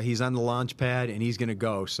 folks. He's on the launch pad, and he's going to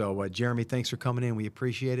go. So, Jeremy, thanks for coming in. We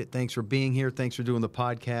appreciate it. Thanks for being here. Thanks for doing the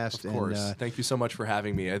podcast. Of course. And, thank you so much for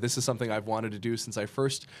having me. This is something I've wanted to do since I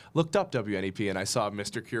first looked up WNEP, and I saw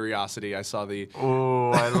Mr. Curiosity. I saw the... Oh,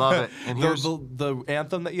 I love it. And the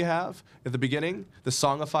anthem that you have at the beginning, the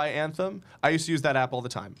Songify anthem. I used to use that app all the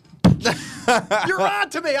time. You're on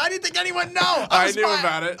to me. I didn't think anyone knew. I knew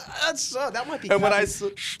about it. That might be. And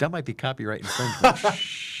that might be copyright infringement.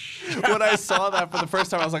 When I saw that for the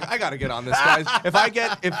first time, I was like, I got to get on this, guys.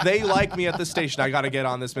 If they like me at this station, I got to get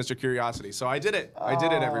on this Mr. Curiosity. So I did it. I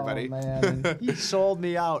did it, everybody. Man. He sold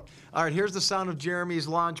me out. All right, here's the sound of Jeremy's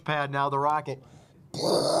launch pad now, the rocket.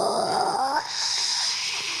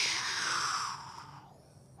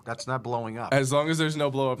 That's not blowing up. As long as there's no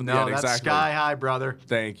blow up in the end, that's exactly. Sky high, brother.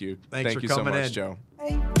 Thank you. Thanks Thank you for so coming much, in. Joe.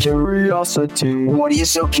 Curiosity. What are you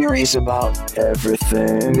so curious about?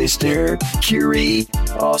 Everything, Mr. Curiosity.